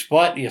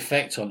despite the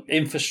effect on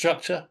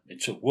infrastructure, it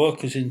took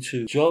workers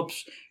into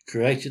jobs,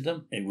 created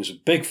them. It was a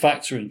big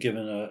factor in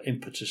giving an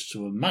impetus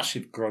to a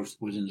massive growth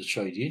within the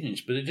trade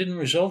unions, but it didn't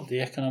resolve the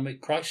economic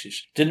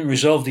crisis. It didn't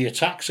resolve the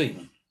attacks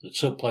even that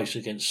took place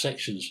against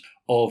sections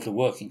of the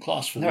working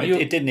class.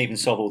 It didn't even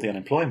solve all the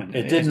unemployment.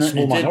 It didn't. A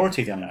small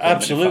minority of the unemployment.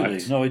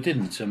 Absolutely. No, it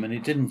didn't.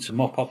 It didn't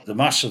mop up the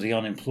mass of the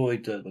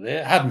unemployed that were there.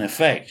 It had an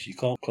effect. You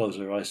can't close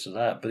your eyes to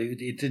that. But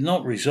it did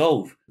not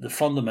resolve the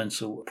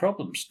fundamental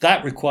problems.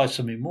 That required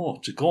something more.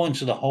 To go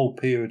into the whole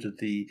period of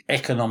the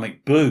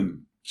economic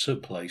boom that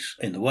took place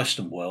in the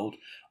Western world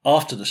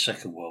after the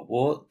Second World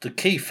War, the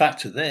key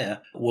factor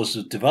there was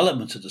the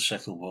development of the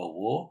Second World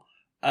War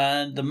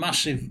and the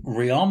massive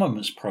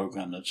rearmaments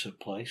program that took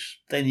place.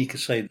 Then you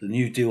could say the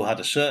New Deal had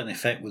a certain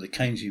effect with the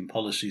Keynesian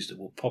policies that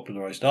were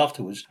popularized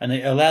afterwards, and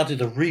it allowed it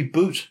to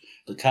reboot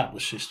the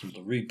capitalist system, the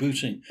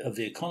rebooting of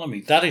the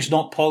economy. That is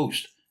not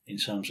posed in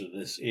terms of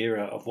this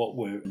era of what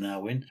we're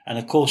now in. And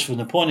of course, from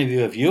the point of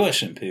view of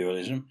US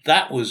imperialism,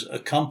 that was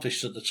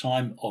accomplished at the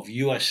time of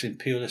US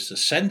imperialist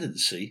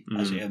ascendancy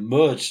as it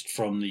emerged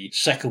from the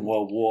Second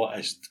World War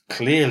as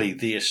clearly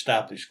the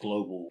established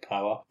global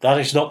power. That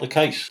is not the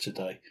case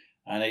today.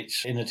 And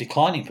it's in a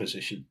declining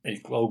position, a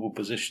global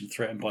position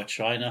threatened by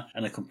China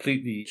and a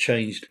completely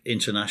changed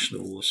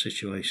international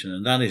situation.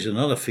 And that is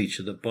another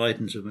feature that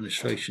Biden's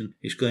administration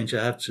is going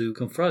to have to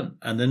confront.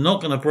 And they're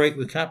not going to break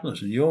with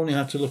capitalism. You only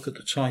have to look at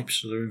the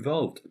types that are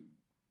involved.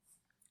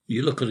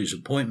 You look at his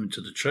appointment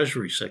to the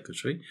Treasury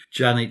Secretary,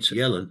 Janet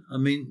Yellen.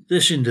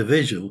 This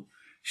individual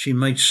She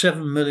made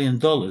 $7 million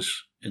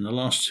in the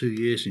last 2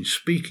 years in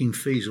speaking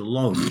fees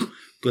alone,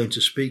 going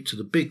to speak to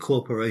the big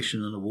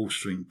corporation and the Wall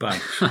Street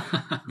banks.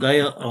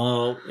 They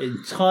are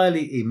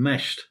entirely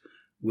enmeshed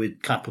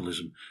with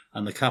capitalism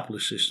and the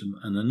capitalist system,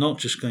 and they're not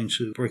just going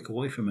to break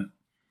away from it.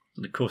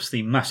 And of course,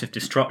 the massive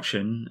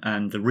destruction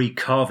and the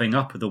recarving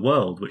up of the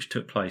world which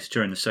took place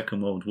during the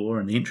Second World War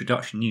and the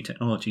introduction of new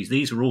technologies,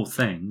 these are all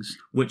things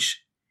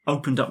which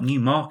opened up new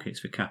markets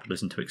for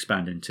capitalism to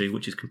expand into,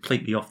 which is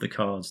completely off the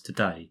cards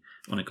today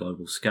on a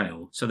global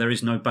scale. So there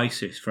is no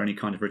basis for any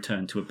kind of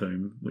return to a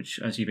boom, which,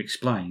 as you've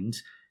explained,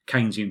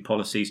 Keynesian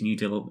policies, New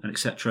Deal, and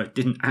etc.,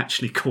 didn't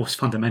actually cause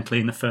fundamentally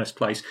in the first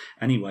place.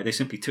 Anyway, they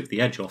simply took the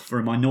edge off for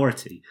a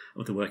minority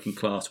of the working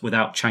class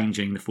without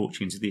changing the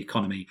fortunes of the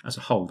economy as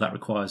a whole. That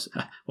requires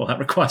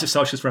a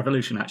socialist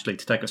revolution, actually,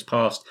 to take us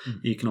past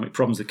the economic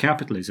problems of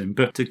capitalism.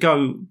 But to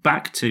go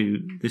back to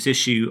this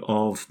issue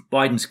of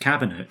Biden's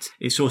cabinet,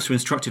 it's also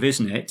instructive,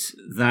 isn't it,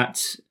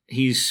 that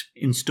he's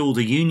installed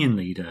a union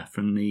leader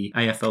from the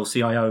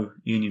AFL-CIO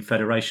Union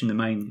Federation, the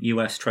main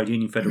US trade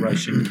union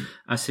federation,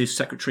 as his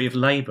Secretary of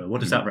Labour. What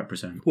does that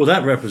represent? Well,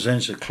 that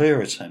represents a clear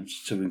attempt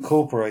to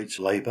incorporate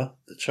Labour,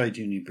 the trade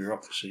union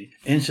bureaucracy,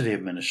 into the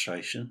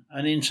administration,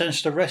 and he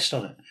intends to rest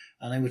on it.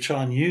 And they will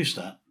try and use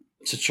that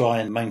to try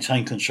and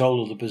maintain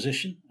control of the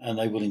position, and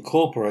they will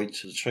incorporate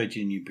the trade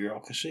union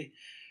bureaucracy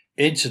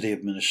into the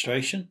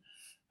administration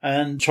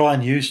and try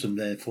and use them,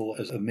 therefore,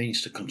 as a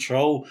means to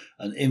control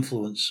and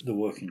influence the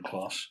working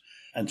class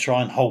and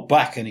try and hold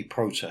back any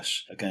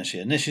protests against it.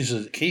 And this is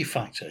a key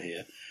factor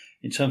here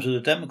in terms of the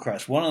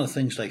Democrats. One of the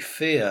things they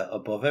fear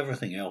above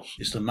everything else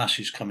is the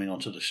masses coming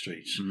onto the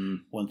streets.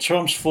 When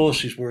Trump's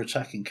forces were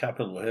attacking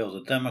Capitol Hill,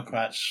 the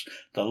Democrats,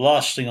 the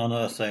last thing on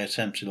earth they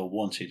attempted or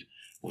wanted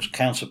was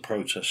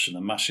counter-protests and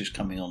the masses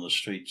coming on the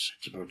streets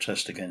to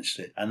protest against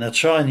it. And they'll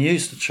try and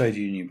use the trade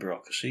union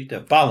bureaucracy, their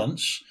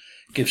balance,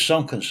 give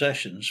some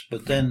concessions,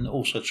 but then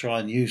also try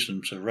and use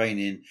them to rein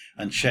in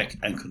and check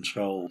and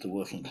control the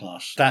working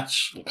class.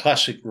 That's the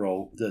classic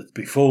role that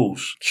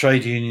befalls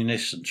trade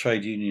unionists and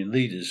trade union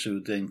leaders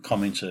who then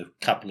come into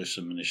capitalist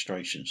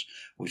administrations,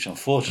 which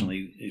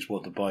unfortunately is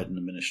what the Biden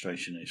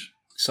administration is.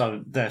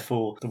 So,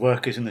 therefore, the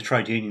workers and the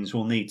trade unions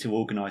will need to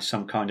organise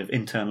some kind of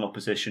internal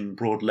opposition,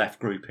 broad left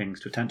groupings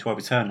to attempt to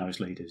overturn those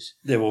leaders.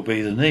 There will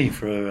be the need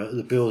for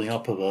the building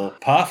up of a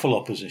powerful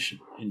opposition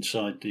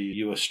inside the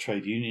US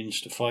trade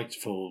unions to fight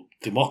for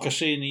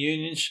democracy in the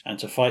unions and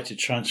to fight to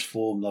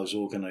transform those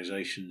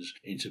organisations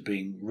into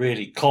being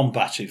really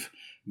combative,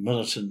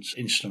 militant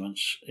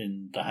instruments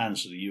in the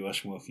hands of the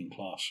US working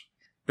class.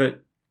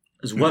 But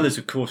as well as,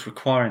 of course,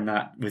 requiring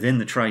that within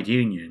the trade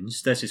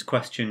unions, there's this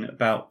question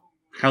about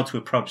how to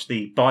approach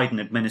the Biden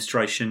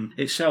administration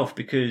itself,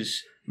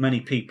 because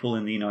many people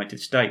in the United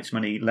States,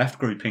 many left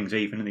groupings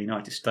even in the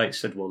United States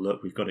said, well,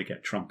 look, we've got to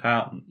get Trump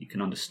out. And you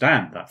can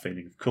understand that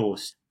feeling, of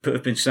course, but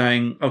have been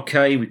saying,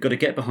 okay, we've got to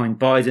get behind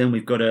Biden.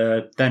 We've got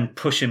to then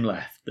push him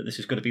left, that this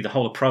is going to be the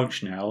whole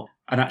approach now.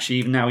 And actually,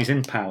 even now he's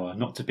in power,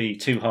 not to be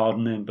too hard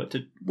on him, but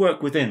to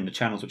work within the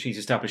channels which he's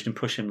established and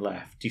push him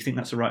left. Do you think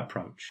that's the right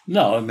approach?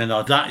 No, I mean,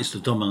 that is the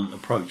dominant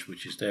approach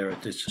which is there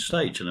at this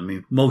stage. And I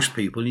mean, most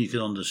people, you can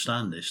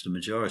understand this, the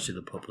majority of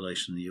the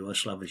population in the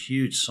US will have a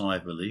huge sigh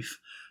of relief.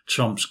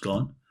 Trump's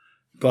gone,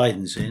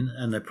 Biden's in,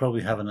 and they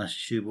probably have an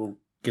attitude, well,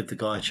 give the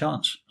guy a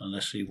chance and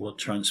let's see what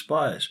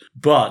transpires.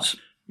 But,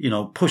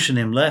 pushing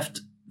him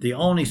left, the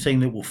only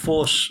thing that will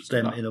force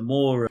them in a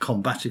more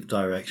combative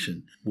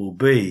direction will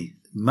be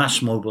mass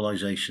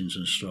mobilisations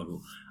and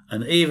struggle.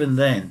 And even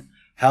then,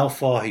 how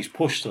far he's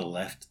pushed to the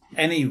left,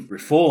 any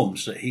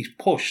reforms that he's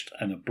pushed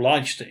and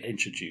obliged to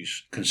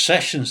introduce,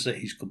 concessions that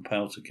he's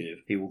compelled to give,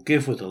 he will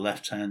give with the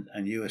left hand,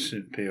 and US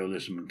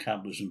imperialism and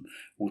capitalism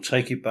will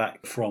take it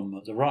back from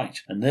the right.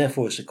 And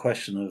therefore it's a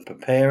question of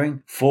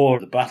preparing for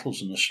the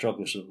battles and the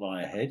struggles that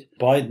lie ahead.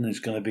 Biden is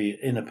going to be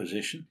in a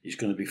position, he's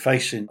going to be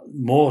facing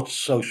more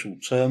social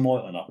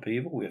turmoil and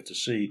upheaval. We have to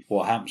see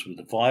what happens with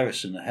the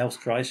virus and the health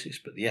crisis,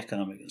 but the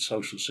economic and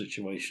social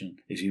situation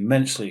is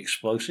immensely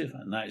explosive,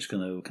 and that is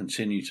going to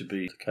continue to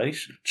be the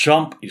case.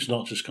 Trump is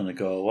not just going to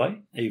go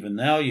away. Even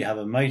now you have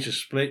a major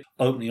split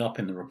opening up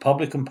in the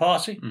Republican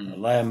Party, a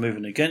layer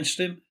moving against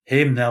him.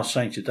 Him now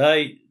saying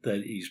today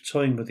that he's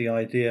toying with the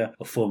idea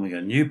of forming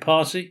a new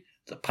party,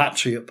 the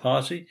Patriot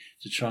Party,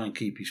 to try and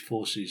keep his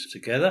forces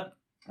together.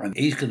 And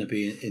he's going to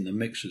be in the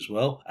mix as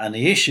well. And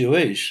the issue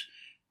is,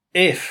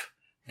 if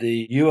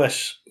the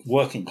US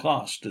working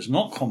class does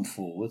not come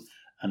forward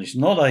and is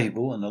not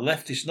able, and the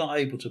left is not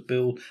able to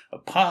build a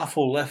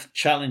powerful left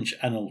challenge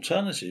and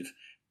alternative,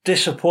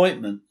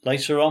 disappointment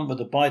later on with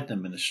the Biden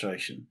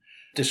administration,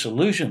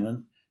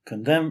 disillusionment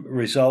can then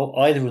result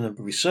either in a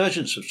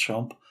resurgence of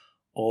Trump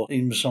or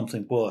even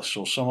something worse,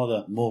 or some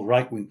other more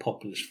right-wing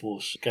populist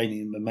force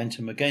gaining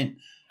momentum again.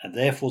 And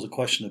therefore the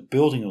question of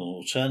building an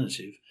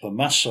alternative of a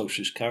mass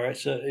socialist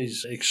character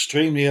is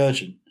extremely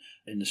urgent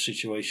in the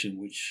situation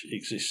which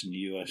exists in the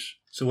US.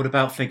 So what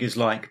about figures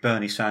like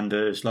Bernie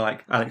Sanders,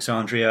 like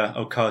Alexandria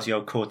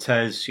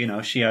Ocasio-Cortez? You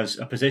know, she has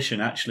a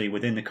position actually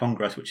within the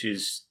Congress,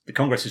 the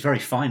Congress is very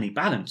finely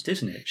balanced,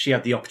 isn't it? She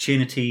had the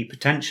opportunity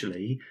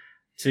potentially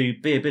to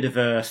be a bit of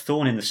a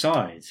thorn in the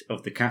side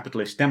of the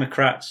capitalist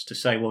Democrats, to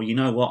say, well, you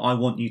know what, I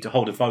want you to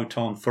hold a vote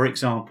on, for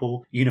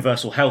example,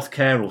 universal health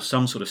care or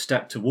some sort of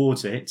step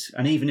towards it.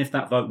 And even if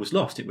that vote was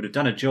lost, it would have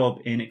done a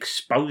job in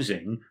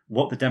exposing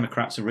what the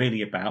Democrats are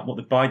really about, what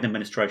the Biden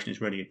administration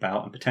is really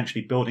about, and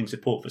potentially building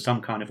support for some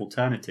kind of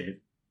alternative.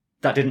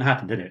 That didn't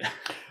happen, did it?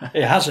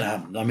 It hasn't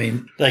happened. I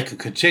mean, they could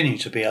continue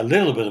to be a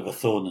little bit of a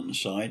thorn in the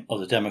side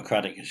of the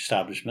Democratic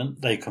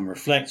establishment. They can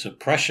reflect a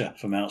pressure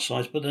from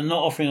outside, but they're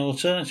not offering an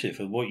alternative.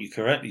 And what you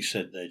correctly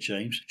said there,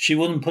 James, she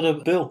wouldn't put a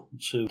bill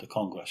to the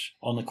Congress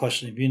on the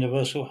question of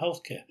universal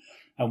health care.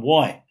 And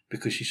why?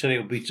 Because she said it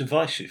would be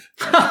divisive.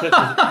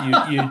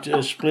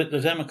 You'd split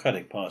the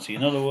Democratic Party.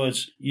 In other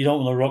words, you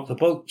don't want to rock the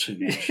boat too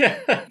much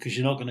because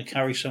you're not going to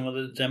carry some of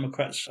the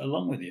Democrats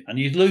along with you. And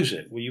you'd lose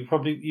it. Well, you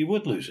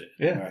would lose it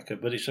in America.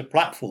 But it's a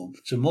platform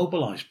to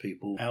mobilise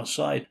people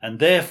outside. And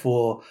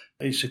therefore,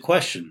 it's a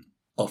question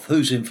of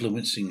who's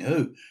influencing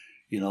who.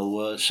 You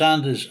know,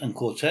 Sanders and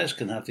Cortez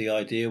can have the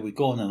idea, we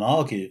go on and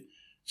argue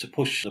to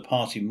push the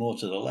party more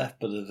to the left.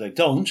 But if they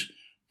don't,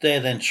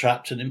 they're then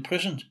trapped and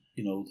imprisoned.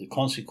 You know, the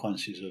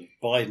consequences of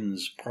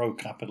Biden's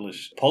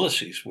pro-capitalist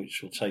policies,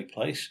 which will take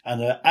place,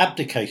 and their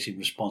abdicating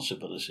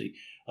responsibility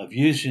of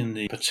using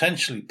the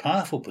potentially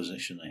powerful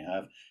position they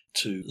have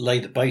to lay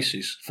the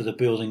basis for the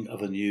building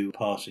of a new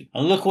party.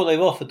 And look what they've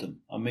offered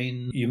them. I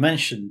mean, you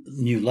mentioned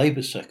new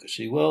Labour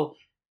secretary. Well,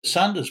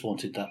 Sanders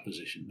wanted that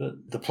position,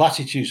 but the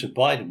platitudes of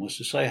Biden was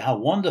to say how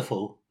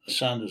wonderful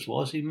Sanders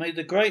was. He made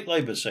the great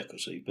Labour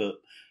secretary,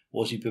 but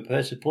was he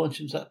prepared to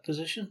point him to that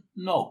position?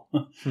 No.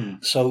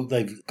 So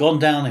they've gone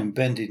down in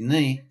bended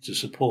knee to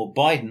support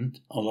Biden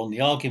along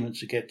the argument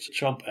to get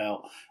Trump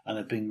out, and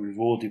have been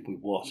rewarded with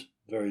what?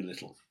 Very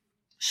little.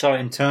 So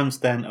in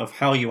terms then of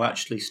how you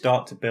actually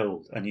start to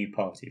build a new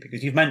party,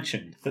 because you've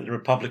mentioned that the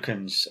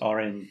Republicans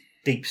are in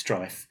deep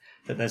strife,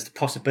 that there's the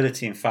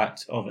possibility, in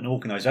fact, of an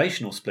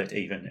organisational split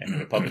even in the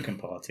Republican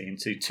Party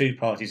into two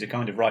parties, a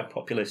kind of right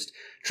populist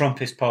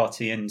Trumpist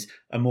party and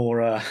a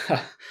more,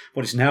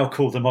 what is now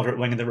called the moderate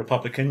wing of the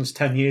Republicans.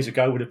 10 years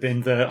ago would have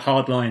been the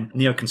hardline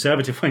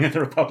neoconservative wing of the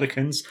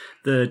Republicans,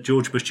 the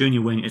George Bush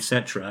Jr. wing,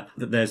 etc.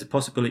 That there's a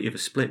possibility of a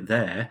split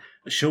there.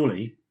 But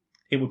surely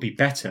it would be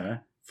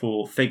better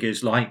for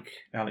figures like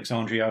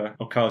Alexandria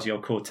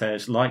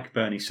Ocasio-Cortez, like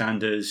Bernie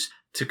Sanders,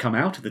 to come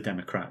out of the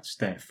Democrats,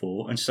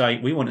 therefore, and say,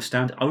 we want to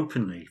stand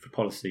openly for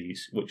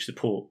policies which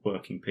support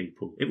working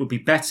people. It would be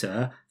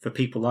better for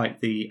people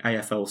like the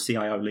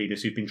AFL-CIO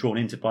leaders who've been drawn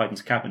into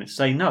Biden's cabinet to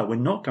say, no, we're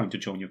not going to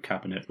join your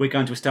cabinet. We're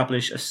going to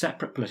establish a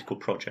separate political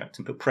project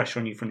and put pressure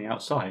on you from the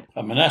outside.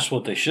 I mean, that's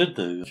what they should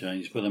do,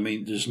 James, but I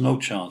mean, there's no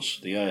chance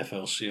the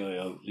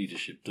AFL-CIO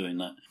leadership doing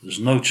that.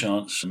 There's no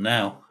chance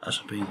now, as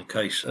has been the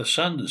case, of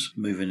Sanders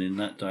moving in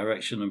that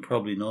direction, and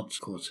probably not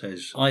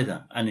Cortez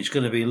either. And it's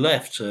going to be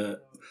left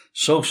to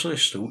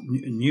socialists, a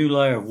new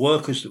layer of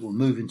workers that will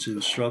move into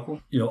the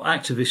struggle. You know,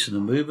 activists in the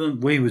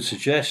movement. We would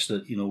suggest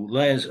that, you know,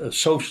 layers of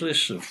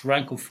socialists, of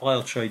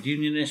rank-and-file trade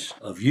unionists,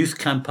 of youth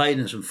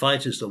campaigners and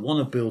fighters that want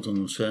to build an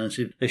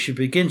alternative, they should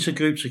begin to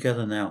group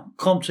together now,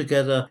 come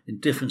together in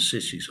different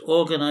cities,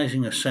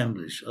 organising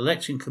assemblies,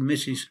 electing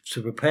committees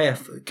to prepare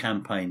for a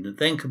campaign that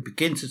then can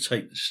begin to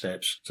take the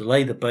steps to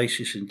lay the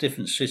basis in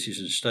different cities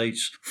and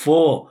states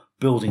for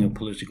building a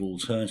political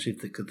alternative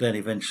that could then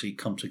eventually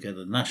come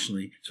together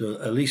nationally to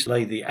at least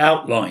lay the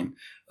outline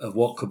of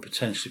what could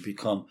potentially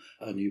become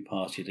a new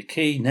party. The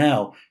key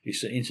now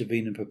is to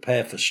intervene and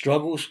prepare for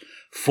struggles,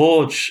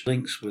 forge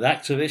links with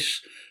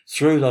activists,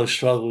 through those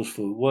struggles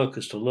for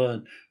workers to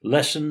learn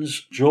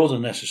lessons, draw the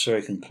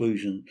necessary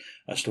conclusion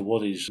as to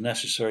what is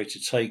necessary to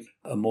take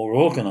a more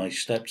organised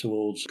step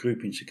towards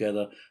grouping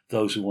together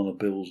those who want to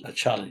build a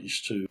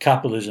challenge to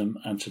capitalism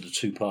and to the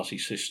two-party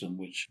system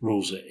which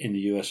rules it in the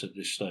US at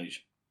this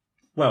stage.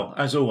 Well,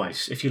 as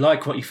always, if you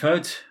like what you've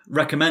heard,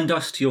 recommend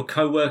us to your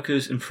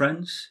co-workers and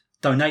friends,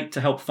 donate to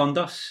help fund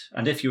us,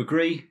 and if you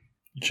agree,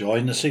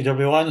 join the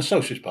CWI and the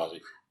Socialist Party.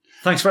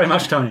 Thanks very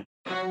much, Tony.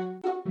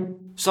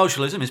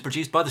 Socialism is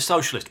produced by the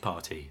Socialist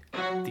Party,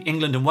 the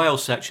England and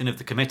Wales section of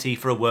the Committee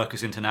for a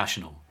Workers'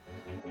 International.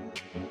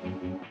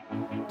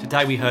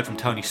 Today we heard from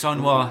Tony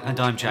Sonoir and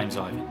I'm James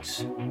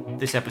Ivins.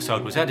 This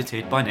episode was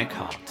edited by Nick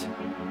Hart.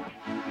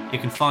 You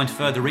can find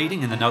further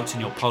reading in the notes in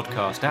your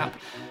podcast app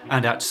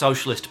and at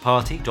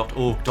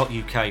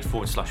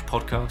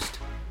socialistparty.org.uk/podcast.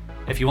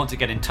 If you want to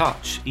get in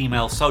touch,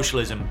 email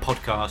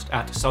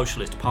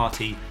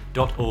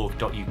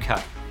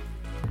socialismpodcast@socialistparty.org.uk.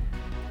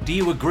 Do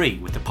you agree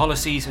with the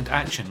policies and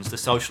actions the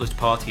Socialist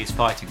Party is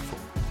fighting for?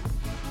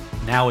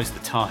 Now is the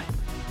time.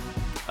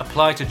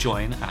 Apply to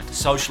join at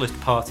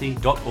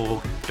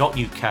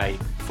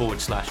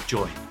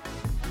socialistparty.org.uk/join.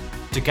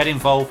 To get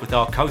involved with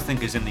our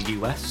co-thinkers in the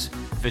US,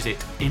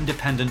 visit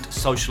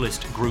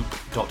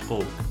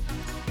independentsocialistgroup.org.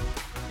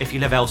 If you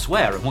live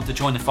elsewhere and want to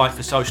join the fight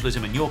for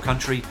socialism in your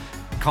country,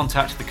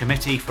 Contact the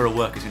Committee for a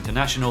Workers'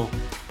 International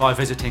by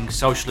visiting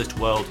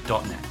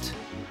socialistworld.net.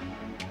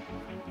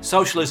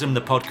 Socialism,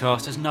 the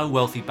podcast, has no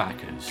wealthy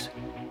backers.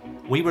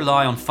 We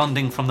rely on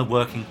funding from the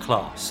working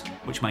class,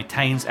 which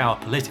maintains our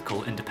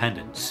political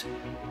independence.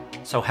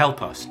 So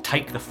help us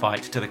take the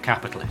fight to the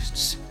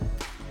capitalists.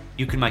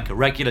 You can make a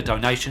regular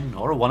donation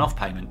or a one-off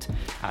payment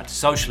at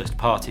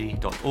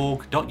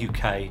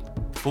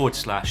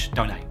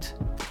socialistparty.org.uk/donate.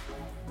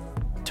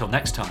 Till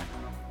next time,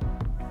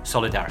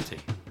 solidarity.